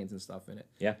bike lanes and stuff in it.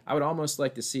 Yeah. I would almost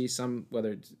like to see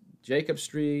whether it's Jacob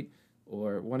Street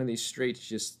or one of these streets,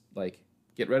 just like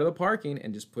get rid of the parking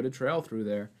and just put a trail through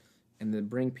there and then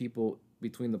bring people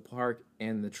between the park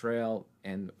and the trail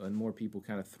and more people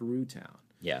kind of through town.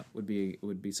 Yeah. Would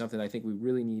be something I think we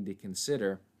really need to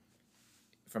consider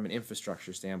from an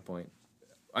infrastructure standpoint,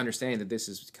 understanding that this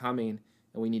is coming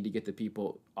and we need to get the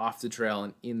people off the trail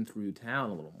and in through town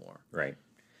a little more. Right.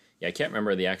 Yeah, I can't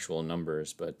remember the actual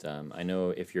numbers, but I know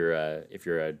if you're a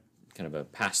kind of a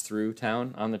pass-through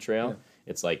town on the trail,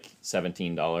 it's like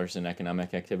 $17 in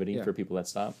economic activity for people that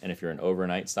stop, and if you're an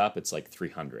overnight stop, it's like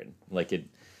 $300. Like it.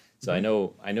 So I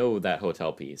know that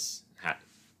hotel piece.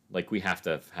 We have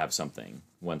to have something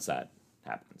once that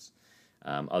happens.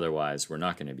 Otherwise, we're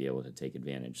not going to be able to take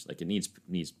advantage. Like it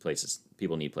needs places.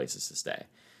 People need places to stay.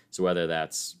 So whether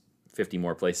that's 50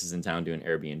 more places in town doing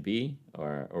Airbnb,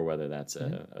 or whether that's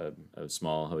a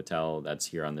small hotel that's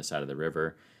here on this side of the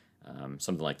river,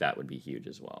 something like that would be huge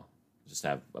as well. Just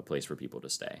have a place for people to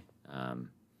stay.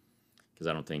 Because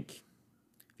I don't think,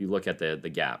 if you look at the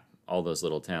Gap, all those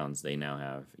little towns, they now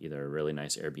have either really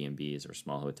nice Airbnbs or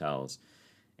small hotels.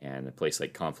 And a place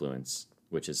like Confluence,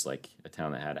 which is like a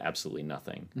town that had absolutely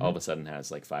nothing, all of a sudden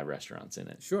has like 5 restaurants in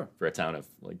it. Sure. For a town of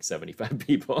like 75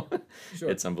 people. Sure.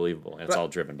 It's unbelievable. And it's all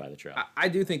driven by the trail. I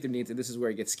do think this is where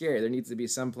it gets scary. There needs to be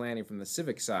some planning from the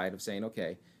civic side of saying,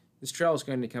 okay, this trail is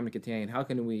going to come to Catania. How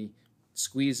can we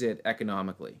squeeze it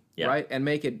economically, Yeah. right? And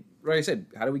make it, like I said,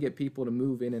 how do we get people to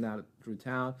move in and out through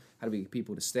town? How do we get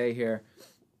people to stay here?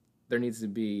 There needs to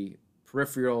be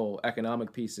peripheral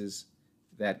economic pieces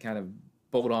that kind of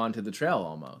bolt on to the trail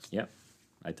almost. Yep,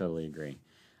 I totally agree.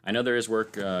 I know there is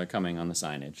work coming on the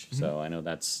signage, so I know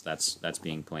that's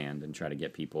being planned, and try to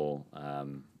get people,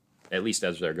 at least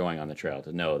as they're going on the trail,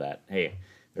 to know that, hey,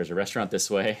 there's a restaurant this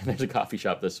way, there's a coffee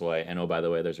shop this way, and oh, by the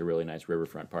way, there's a really nice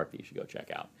riverfront park that you should go check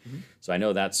out. So I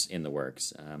know that's in the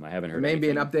works. I haven't heard Maybe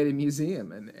anything. an updated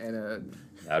museum and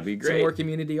That would be some great. more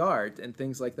community art and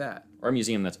things like that. Or a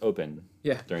museum that's open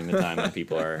during the time when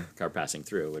people are passing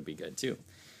through would be good too.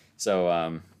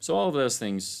 So so all of those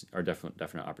things are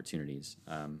definite opportunities.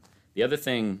 The other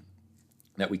thing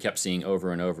that we kept seeing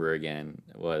over and over again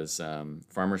was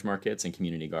farmers markets and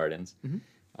community gardens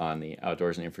on the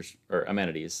outdoors and or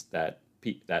amenities that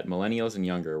that millennials and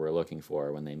younger were looking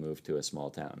for when they moved to a small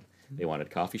town. They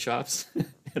wanted coffee shops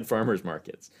and farmers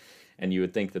markets, and you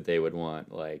would think that they would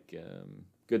want like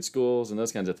good schools and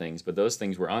those kinds of things, but those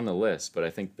things were on the list. But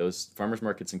I think those farmers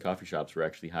markets and coffee shops were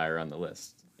actually higher on the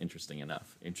list. Interestingly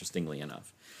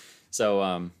enough.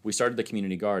 So we started the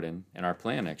community garden, and our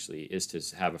plan actually is to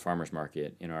have a farmer's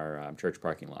market in our church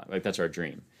parking lot. Like, that's our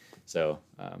dream. So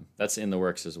that's in the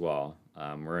works as well.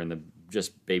 We're in the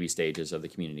just baby stages of the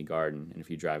community garden, and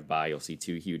if you drive by, you'll see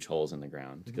 2 huge holes in the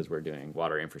ground because we're doing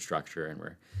water infrastructure, and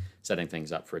we're setting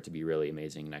things up for it to be really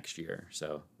amazing next year.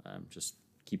 So just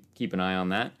keep an eye on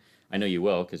that. I know you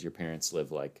will, because your parents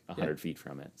live like 100 feet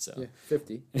from it. So Yeah,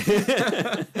 50.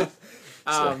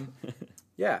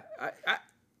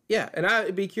 Yeah, and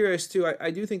I'd be curious too.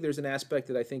 I do think there's an aspect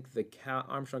that I think the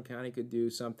Armstrong County could do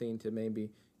something to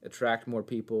maybe attract more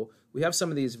people. We have some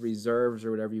of these reserves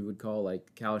or whatever you would call,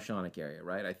 like Kalashonic area,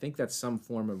 right? I think that's some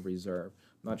form of reserve.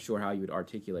 I'm not sure how you would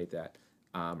articulate that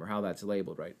or how that's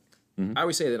labeled, right? I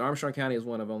always say that Armstrong County is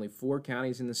one of only 4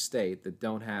 counties in the state that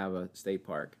don't have a state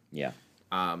park. Yeah.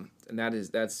 And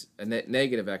that's a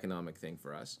negative economic thing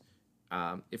for us.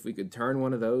 If we could turn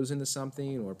one of those into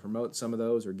something, or promote some of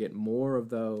those, or get more of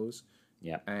those,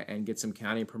 and get some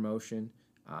county promotion,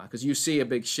 because you see a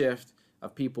big shift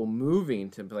of people moving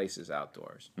to places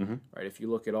outdoors, right? If you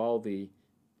look at all the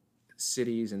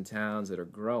cities and towns that are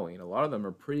growing, a lot of them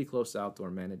are pretty close to outdoor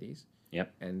amenities.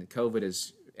 Yep. And COVID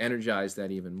has energized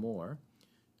that even more.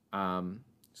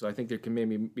 So I think there can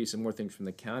maybe be some more things from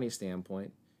the county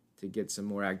standpoint to get some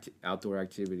more outdoor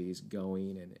activities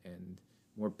going, and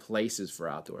more places for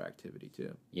outdoor activity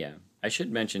too. Yeah. I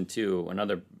should mention too,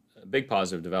 another big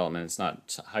positive development, it's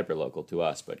not hyper local to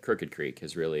us, but Crooked Creek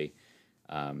has really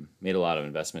made a lot of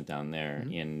investment down there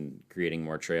in creating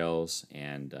more trails,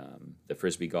 and the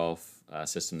Frisbee golf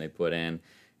system they put in,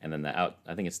 and then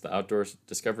I think it's the Outdoor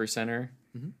Discovery Center.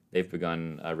 They've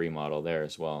begun a remodel there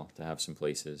as well, to have some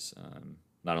places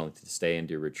not only to stay and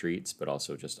do retreats, but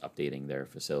also just updating their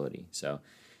facility. So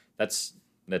that's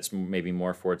maybe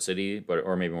more Fort City,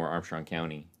 or maybe more Armstrong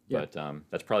County. Yeah. But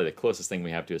that's probably the closest thing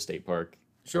we have to a state park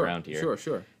around here.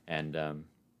 Sure. And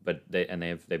but they've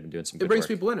been doing some good It brings work.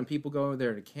 people in, and people go over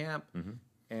there to camp.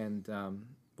 And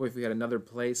boy, if we had another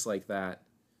place like that,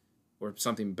 or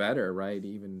something better, right?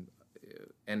 Even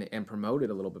and promote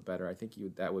it a little bit better, I think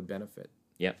that would benefit.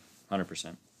 Yep,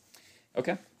 100%.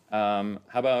 Okay. How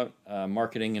about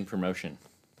marketing and promotion?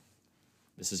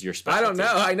 This is your specialty. I don't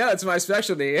know. I know it's my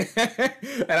specialty, and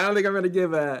I don't think I'm going to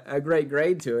give a great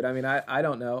grade to it. I mean, I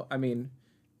don't know. I mean,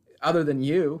 other than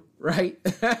you, right?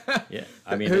 Yeah.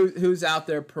 I mean, who's out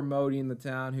there promoting the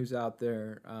town? Who's out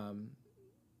there?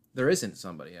 There isn't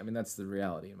somebody. I mean, that's the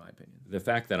reality, in my opinion. the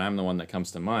fact that I'm the one that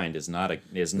comes to mind is not a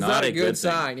good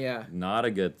sign. Thing. Yeah, Not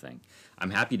a good thing.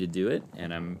 I'm happy to do it,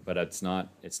 but it's not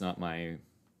my.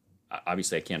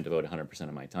 Obviously, I can't devote 100%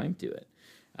 of my time to it.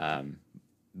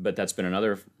 But that's been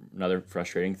another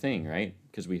frustrating thing, right?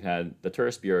 Because we've had the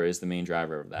Tourist Bureau is the main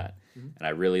driver of that. And I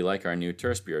really like our new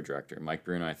Tourist Bureau director. Mike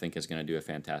Bruno, I think, is going to do a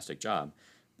fantastic job.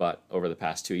 But over the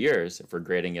past 2 years, if we're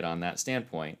grading it on that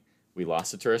standpoint, we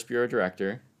lost a Tourist Bureau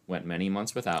director, went many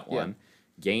months without one,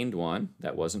 gained one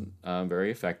that wasn't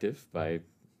very effective by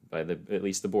at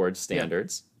least the board's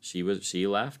standards. Yeah. She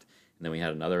left, and then we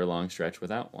had another long stretch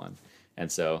without one.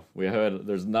 And so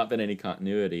there's not been any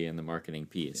continuity in the marketing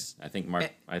piece. Yeah.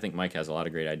 I think Mike has a lot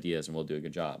of great ideas, and we'll do a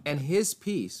good job. And his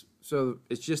piece, so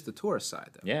it's just the tourist side,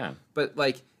 though. Yeah. But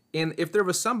if there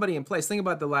was somebody in place, think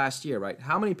about the last year, right?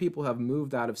 How many people have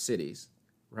moved out of cities,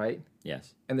 right?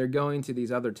 Yes. And they're going to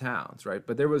these other towns, right?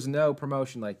 But there was no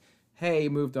promotion like, hey,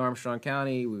 move to Armstrong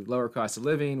County, we have lower cost of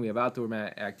living, we have outdoor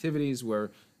activities, we're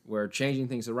changing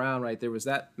things around, right?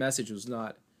 That message was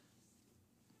not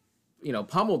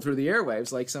pummeled through the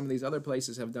airwaves like some of these other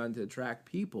places have done to attract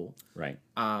people. Right.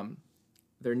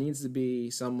 There needs to be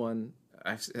someone.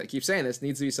 I keep saying this,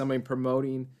 needs to be somebody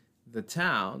promoting the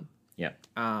town. Yeah.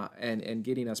 And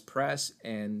getting us press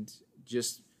and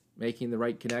just making the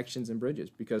right connections and bridges,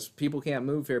 because people can't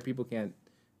move here, people can't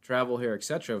travel here,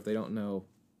 etc. if they don't know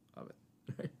of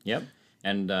it. Yep.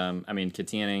 And I mean,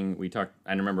 Kittanning,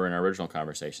 I remember in our original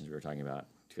conversations we were talking about,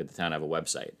 could the town have a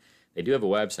website? They do have a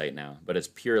website now, but it's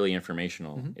purely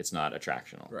informational. Mm-hmm. It's not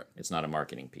attractional. Right. It's not a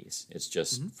marketing piece. It's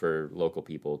just for local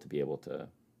people to be able to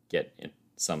get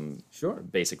some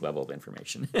basic level of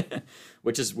information,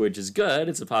 which is good.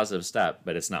 It's a positive step,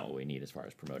 but it's not what we need as far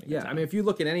as promoting. Yeah, I mean, if you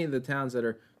look at any of the towns that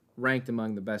are ranked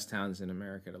among the best towns in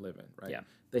America to live in, right? Yeah.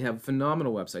 They have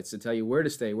phenomenal websites to tell you where to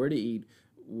stay, where to eat,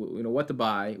 what to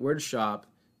buy, where to shop,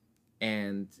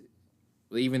 and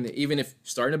even if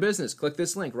starting a business, click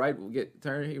this link, right? We'll get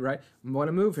turn right. Want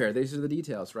to move here? These are the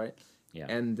details, right? Yeah.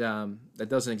 And that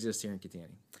doesn't exist here in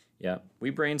Kittanning. Yeah,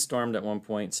 we brainstormed at one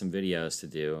point some videos to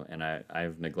do, and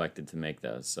I've neglected to make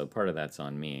those. So part of that's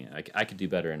on me. I could do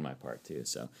better in my part too.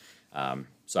 So, I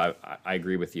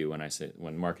agree with you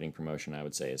when marketing promotion, I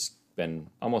would say, has been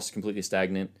almost completely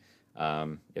stagnant.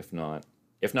 If not,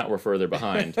 we're further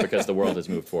behind because the world has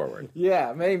moved forward.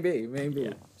 Yeah, maybe.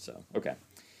 Yeah. So okay,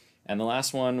 and the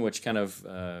last one, which kind of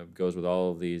goes with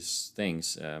all of these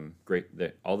things,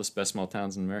 all the best small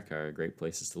towns in America are great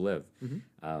places to live.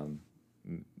 Mm-hmm.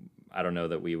 I don't know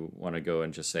that we want to go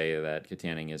and just say that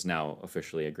Kittanning is now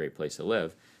officially a great place to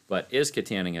live, but is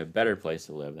Kittanning a better place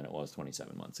to live than it was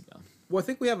 27 months ago? Well, I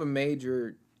think we have a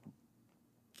major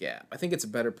gap. I think it's a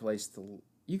better place to.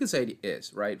 You could say it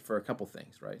is, right, for a couple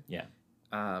things, right? Yeah.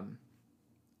 And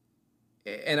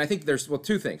I think there's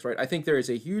two things, right? I think there is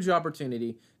a huge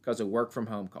opportunity because of work from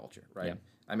home culture, right? Yeah.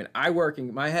 I mean,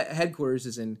 my headquarters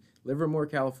is in Livermore,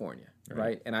 California,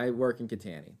 right? And I work in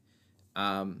Kittanning.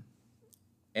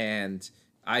 And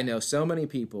I know so many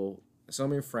people, so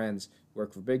many friends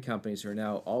work for big companies who are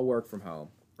now all work from home,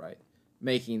 right?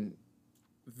 Making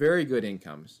very good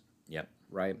incomes. Yep.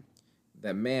 Right?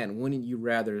 That, man, wouldn't you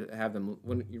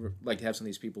like to have some of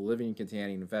these people living in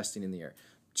Kittanning, investing in the area?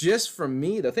 Just from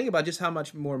me, though, think about just how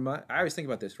much more money. I always think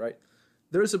about this, right?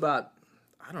 There's about,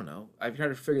 I don't know, I've tried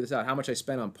to figure this out, how much I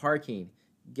spend on parking,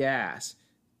 gas,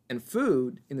 and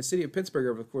food in the city of Pittsburgh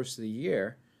over the course of the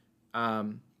year.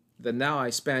 That now I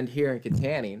spend here in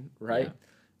Kittanning, right? Yeah.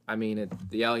 I mean,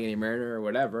 at the Allegheny Mariner or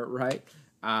whatever, right?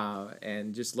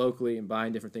 And just locally and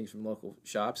buying different things from local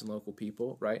shops and local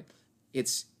people, right?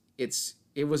 It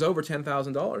was over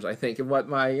 $10,000, I think, of what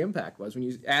my impact was. When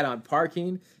you add on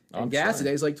parking and gas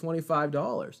today, it's like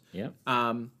 $25. Yeah.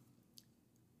 And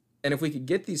if we could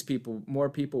get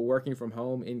more people working from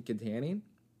home in Kittanning,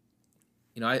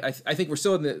 I think we're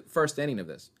still in the first inning of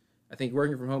this. I think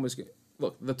working from home is good.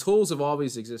 Look, the tools have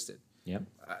always existed. Yep.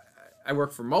 I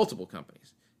work for multiple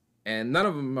companies, and none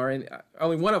of them are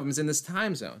only one of them is in this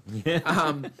time zone.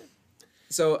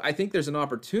 So I think there's an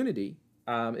opportunity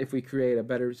if we create a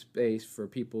better space for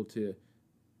people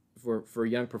for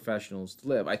young professionals to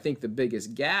live. I think the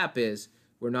biggest gap is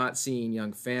we're not seeing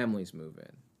young families move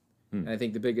in. And I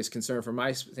think the biggest concern from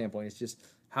my standpoint is just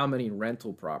how many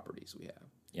rental properties we have.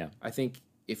 Yeah. I think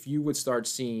if you would start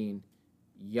seeing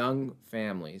young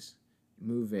families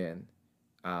move in,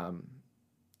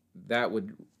 that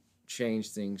would change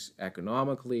things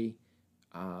economically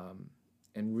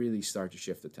and really start to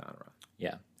shift the town around.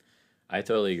 Yeah, I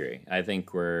totally agree. I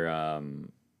think I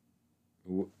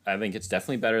think it's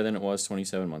definitely better than it was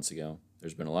 27 months ago.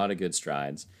 There's been a lot of good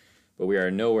strides, but we are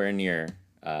nowhere near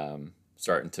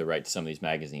starting to write to some of these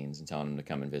magazines and telling them to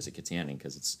come and visit Kittanning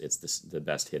because it's the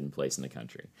best hidden place in the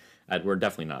country. We're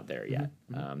definitely not there yet.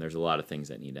 Mm-hmm. There's a lot of things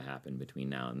that need to happen between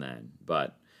now and then.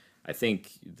 But I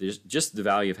think there's just the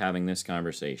value of having this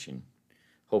conversation.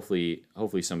 Hopefully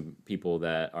some people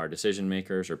that are decision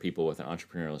makers or people with an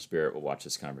entrepreneurial spirit will watch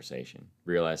this conversation,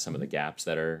 realize some of the gaps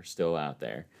that are still out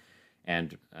there.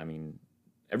 And, I mean,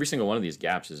 every single one of these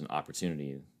gaps is an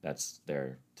opportunity that's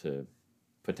there to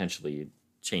potentially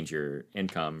change your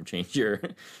income, change your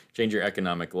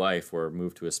economic life, or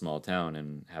move to a small town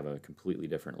and have a completely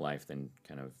different life than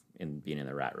kind of being in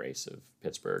the rat race of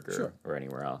Pittsburgh or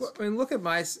anywhere else. Well, I mean, look at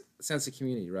my sense of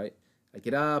community, right? I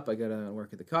get up, I go to work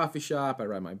at the coffee shop, I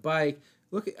ride my bike.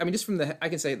 Just from I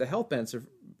can say the health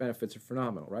benefits are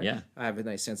phenomenal, right? Yeah. I have a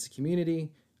nice sense of community.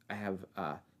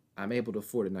 I'm able to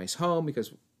afford a nice home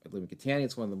because I live in Kittanning.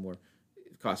 It's one of the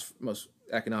most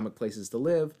economic places to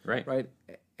live. Right.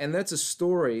 And that's a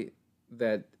story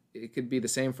that it could be the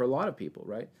same for a lot of people,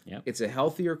 right? Yeah. It's a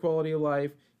healthier quality of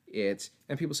life. And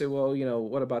people say, well,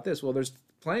 what about this? Well, there's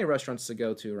plenty of restaurants to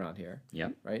go to around here. Yeah.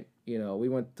 Right. We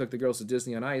took the girls to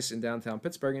Disney on Ice in downtown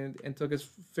Pittsburgh, and took us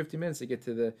 50 minutes to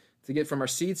get from our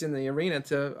seats in the arena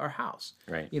to our house.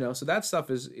 Right. So that stuff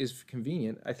is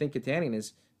convenient. I think Kittanning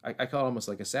is, I call it almost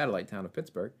like a satellite town of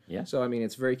Pittsburgh. Yeah. So, I mean,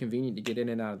 it's very convenient to get in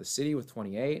and out of the city with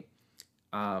 28,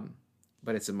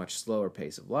 but it's a much slower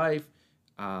pace of life.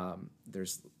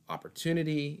 There's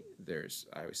opportunity. There's,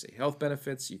 I always say, health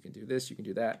benefits. You can do this, you can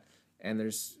do that. And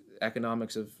there's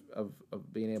economics of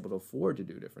being able to afford to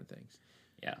do different things.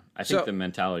 Yeah. I think the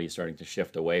mentality is starting to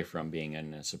shift away from being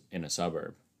in a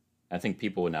suburb. I think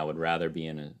people now would rather be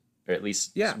or at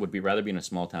least would rather be in a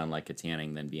small town like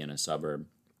Kittanning than be in a suburb.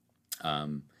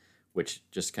 Which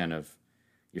just kind of,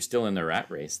 you're still in the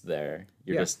rat race there.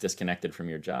 You're just disconnected from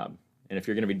your job. And if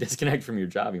you're going to be disconnected from your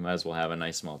job, you might as well have a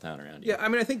nice small town around you. Yeah, I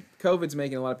mean, I think COVID's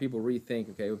making a lot of people rethink,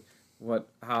 okay,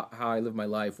 how I live my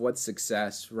life, what's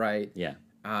success, right? Yeah.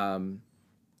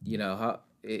 You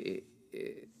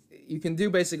can do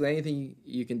basically anything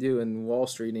you can do in Wall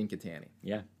Street and Kittanning.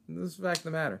 Yeah. This is the fact of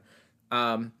the matter.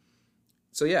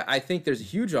 So yeah, I think there's a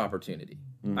huge opportunity.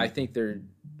 I think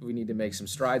we need to make some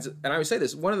strides. And I would say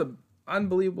this, one of the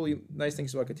unbelievably nice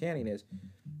things about Kittanning is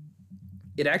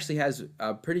it actually has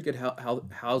a pretty good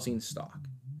housing stock.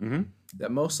 Mm-hmm.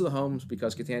 That most of the homes,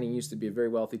 because Kittanning used to be a very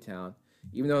wealthy town,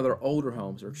 even though they're older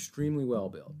homes, are extremely well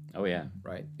built. Oh, yeah.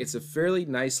 Right? It's a fairly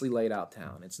nicely laid out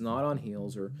town. It's not on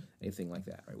hills or anything like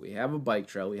that. Right? We have a bike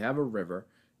trail. We have a river.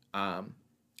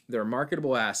 There are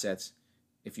marketable assets.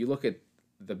 If you look at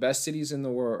the best cities in the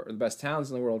world, or the best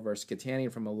towns in the world versus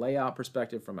Kittanning from a layout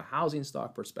perspective, from a housing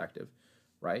stock perspective,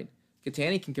 right?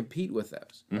 Kittanning can compete with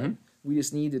those. Right? Mm-hmm. We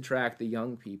just need to attract the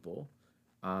young people.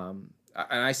 And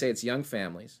I say it's young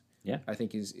families. Yeah. I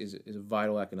think is a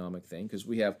vital economic thing because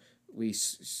we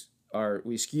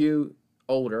skew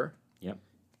older. Yep.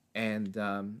 And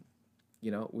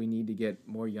we need to get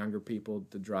more younger people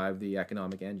to drive the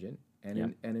economic engine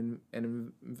and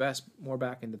invest more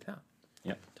back into town.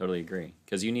 Yep, totally agree.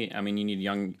 Because you need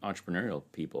young entrepreneurial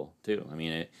people too. I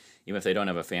mean, even if they don't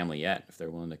have a family yet, if they're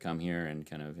willing to come here and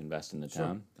kind of invest in the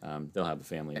town, they'll have a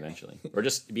family eventually. Or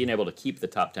just being able to keep the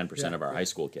top 10% of our high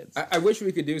school kids. I wish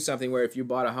we could do something where if you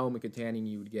bought a home in Kittanning,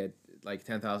 you would get like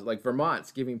 $10,000. Like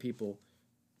Vermont's giving people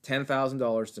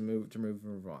 $10,000 to move from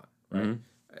Vermont, right? Mm-hmm.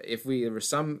 If there was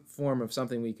some form of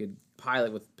something we could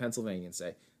pilot with Pennsylvania and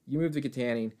say, you move to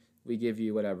Kittanning, we give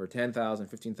you whatever, $10,000,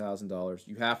 $15,000.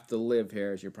 You have to live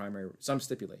here as your primary, some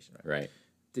stipulation, right? Right.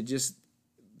 To just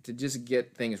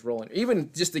get things rolling, even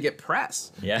just to get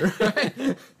press. Yeah.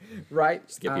 Right.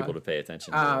 Just get people to pay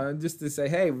attention. Just to say,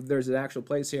 hey, there's an actual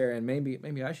place here, and maybe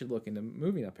I should look into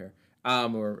moving up here,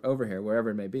 or over here, wherever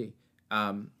it may be.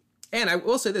 And I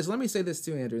will say this. Let me say this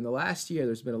too, Andrew. In the last year,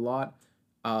 there's been a lot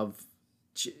of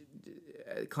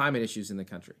climate issues in the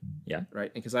country. Yeah.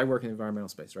 Right. Because I work in the environmental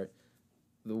space, right?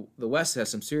 The West has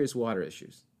some serious water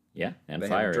issues. Yeah, and they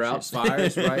fire have drought,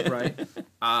 issues. fires, right.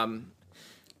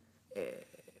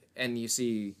 And you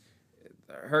see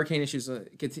hurricane issues.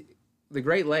 The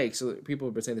Great Lakes, so people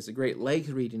have been saying this, the Great Lakes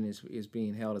region is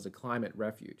being held as a climate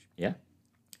refuge. Yeah,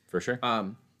 for sure.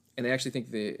 And they actually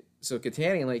think so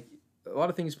Kittanning, like a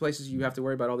lot of places you have to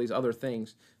worry about all these other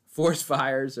things, forest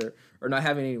fires or not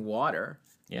having any water.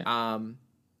 Yeah.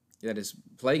 That is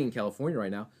plaguing California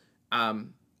right now.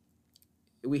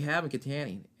 We have in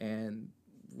Kittanning, and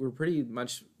we're pretty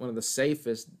much one of the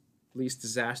safest, least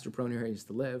disaster-prone areas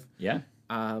to live. Yeah.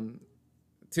 2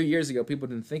 years ago, people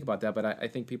didn't think about that, but I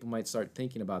think people might start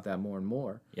thinking about that more and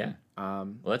more. Yeah.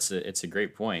 Well, it's a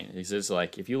great point. It's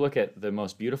like if you look at the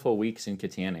most beautiful weeks in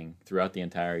Kittanning throughout the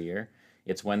entire year,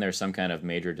 it's when there's some kind of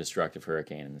major destructive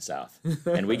hurricane in the south,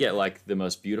 and we get like the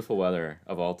most beautiful weather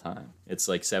of all time. It's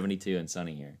like 72 and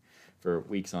sunny here for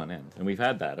weeks on end. And we've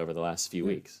had that over the last few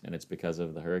weeks, and it's because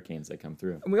of the hurricanes that come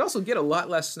through. And we also get a lot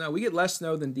less snow. We get less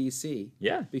snow than D.C.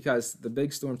 Yeah. Because the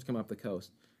big storms come up the coast.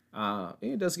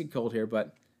 It does get cold here,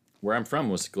 but... Where I'm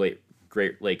from was Great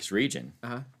Lakes region,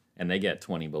 Uh-huh. and they get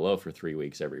 20 below for 3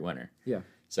 weeks every winter. Yeah.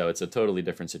 So it's a totally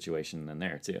different situation than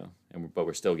there, too. But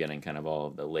we're still getting kind of all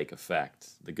of the lake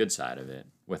effect, the good side of it,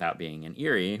 without being in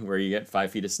Erie, where you get 5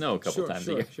 feet of snow a couple times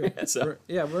a year. Sure. So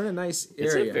we're in a nice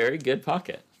area. It's a very good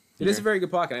pocket. It is a very good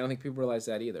pocket. I don't think people realize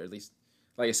that either. At least,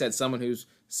 like I said, someone who's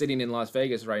sitting in Las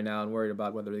Vegas right now and worried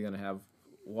about whether they're going to have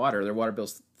water. Their water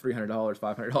bill's $300,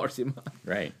 $500 a month.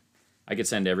 Right. I could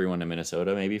send everyone to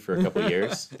Minnesota maybe for a couple of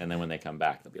years, and then when they come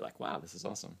back, they'll be like, wow, this is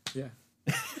awesome. Yeah.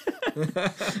 All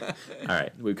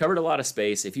right. We've covered a lot of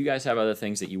space. If you guys have other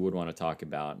things that you would want to talk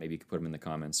about, maybe you could put them in the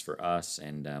comments for us,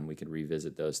 and we could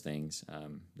revisit those things.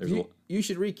 You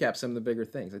should recap some of the bigger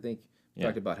things. I think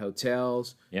Talked about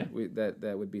hotels. Yeah.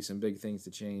 That would be some big things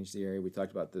to change the area. We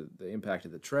talked about the impact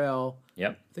of the trail.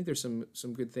 Yep. I think there's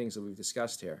some good things that we've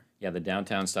discussed here. Yeah, the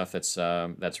downtown stuff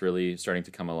that's really starting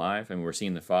to come alive, and we're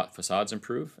seeing the facades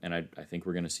improve, and I think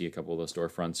we're going to see a couple of those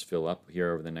storefronts fill up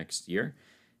here over the next year.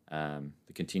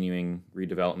 The continuing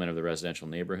redevelopment of the residential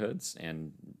neighborhoods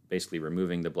and basically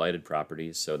removing the blighted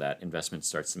properties so that investment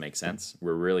starts to make sense.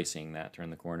 We're really seeing that turn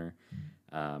the corner.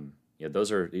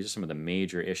 These are some of the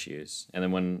major issues. And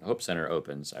then when Hope Center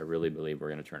opens, I really believe we're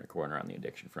going to turn a corner on the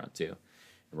addiction front too.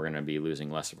 We're going to be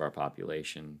losing less of our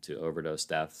population to overdose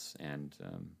deaths, and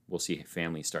we'll see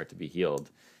families start to be healed,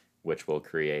 which will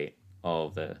create all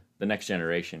of the next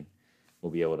generation will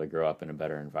be able to grow up in a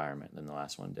better environment than the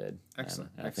last one did.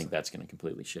 Excellent. And I think that's going to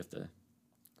completely shift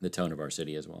the tone of our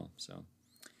city as well. So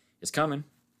it's coming.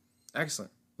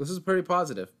 Excellent. This is pretty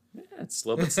positive. Yeah, it's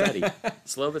slow but steady.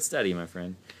 Slow but steady, my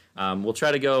friend. We'll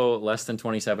try to go less than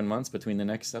 27 months between the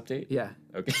next update. Yeah.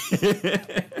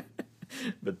 Okay.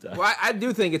 But well, I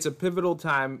do think it's a pivotal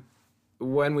time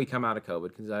when we come out of COVID,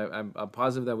 because I'm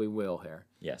positive that we will here.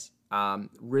 Yes.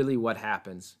 Really what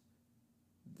happens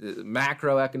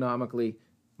macroeconomically,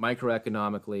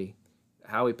 microeconomically,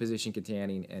 how we position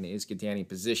Kittanning, and is Kittanning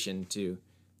positioned to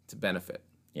benefit.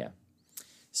 Yeah.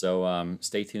 So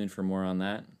stay tuned for more on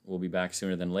that. We'll be back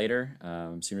sooner than later,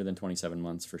 sooner than 27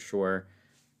 months for sure.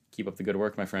 Keep up the good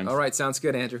work, my friend. All right, sounds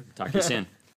good, Andrew. Talk to you soon.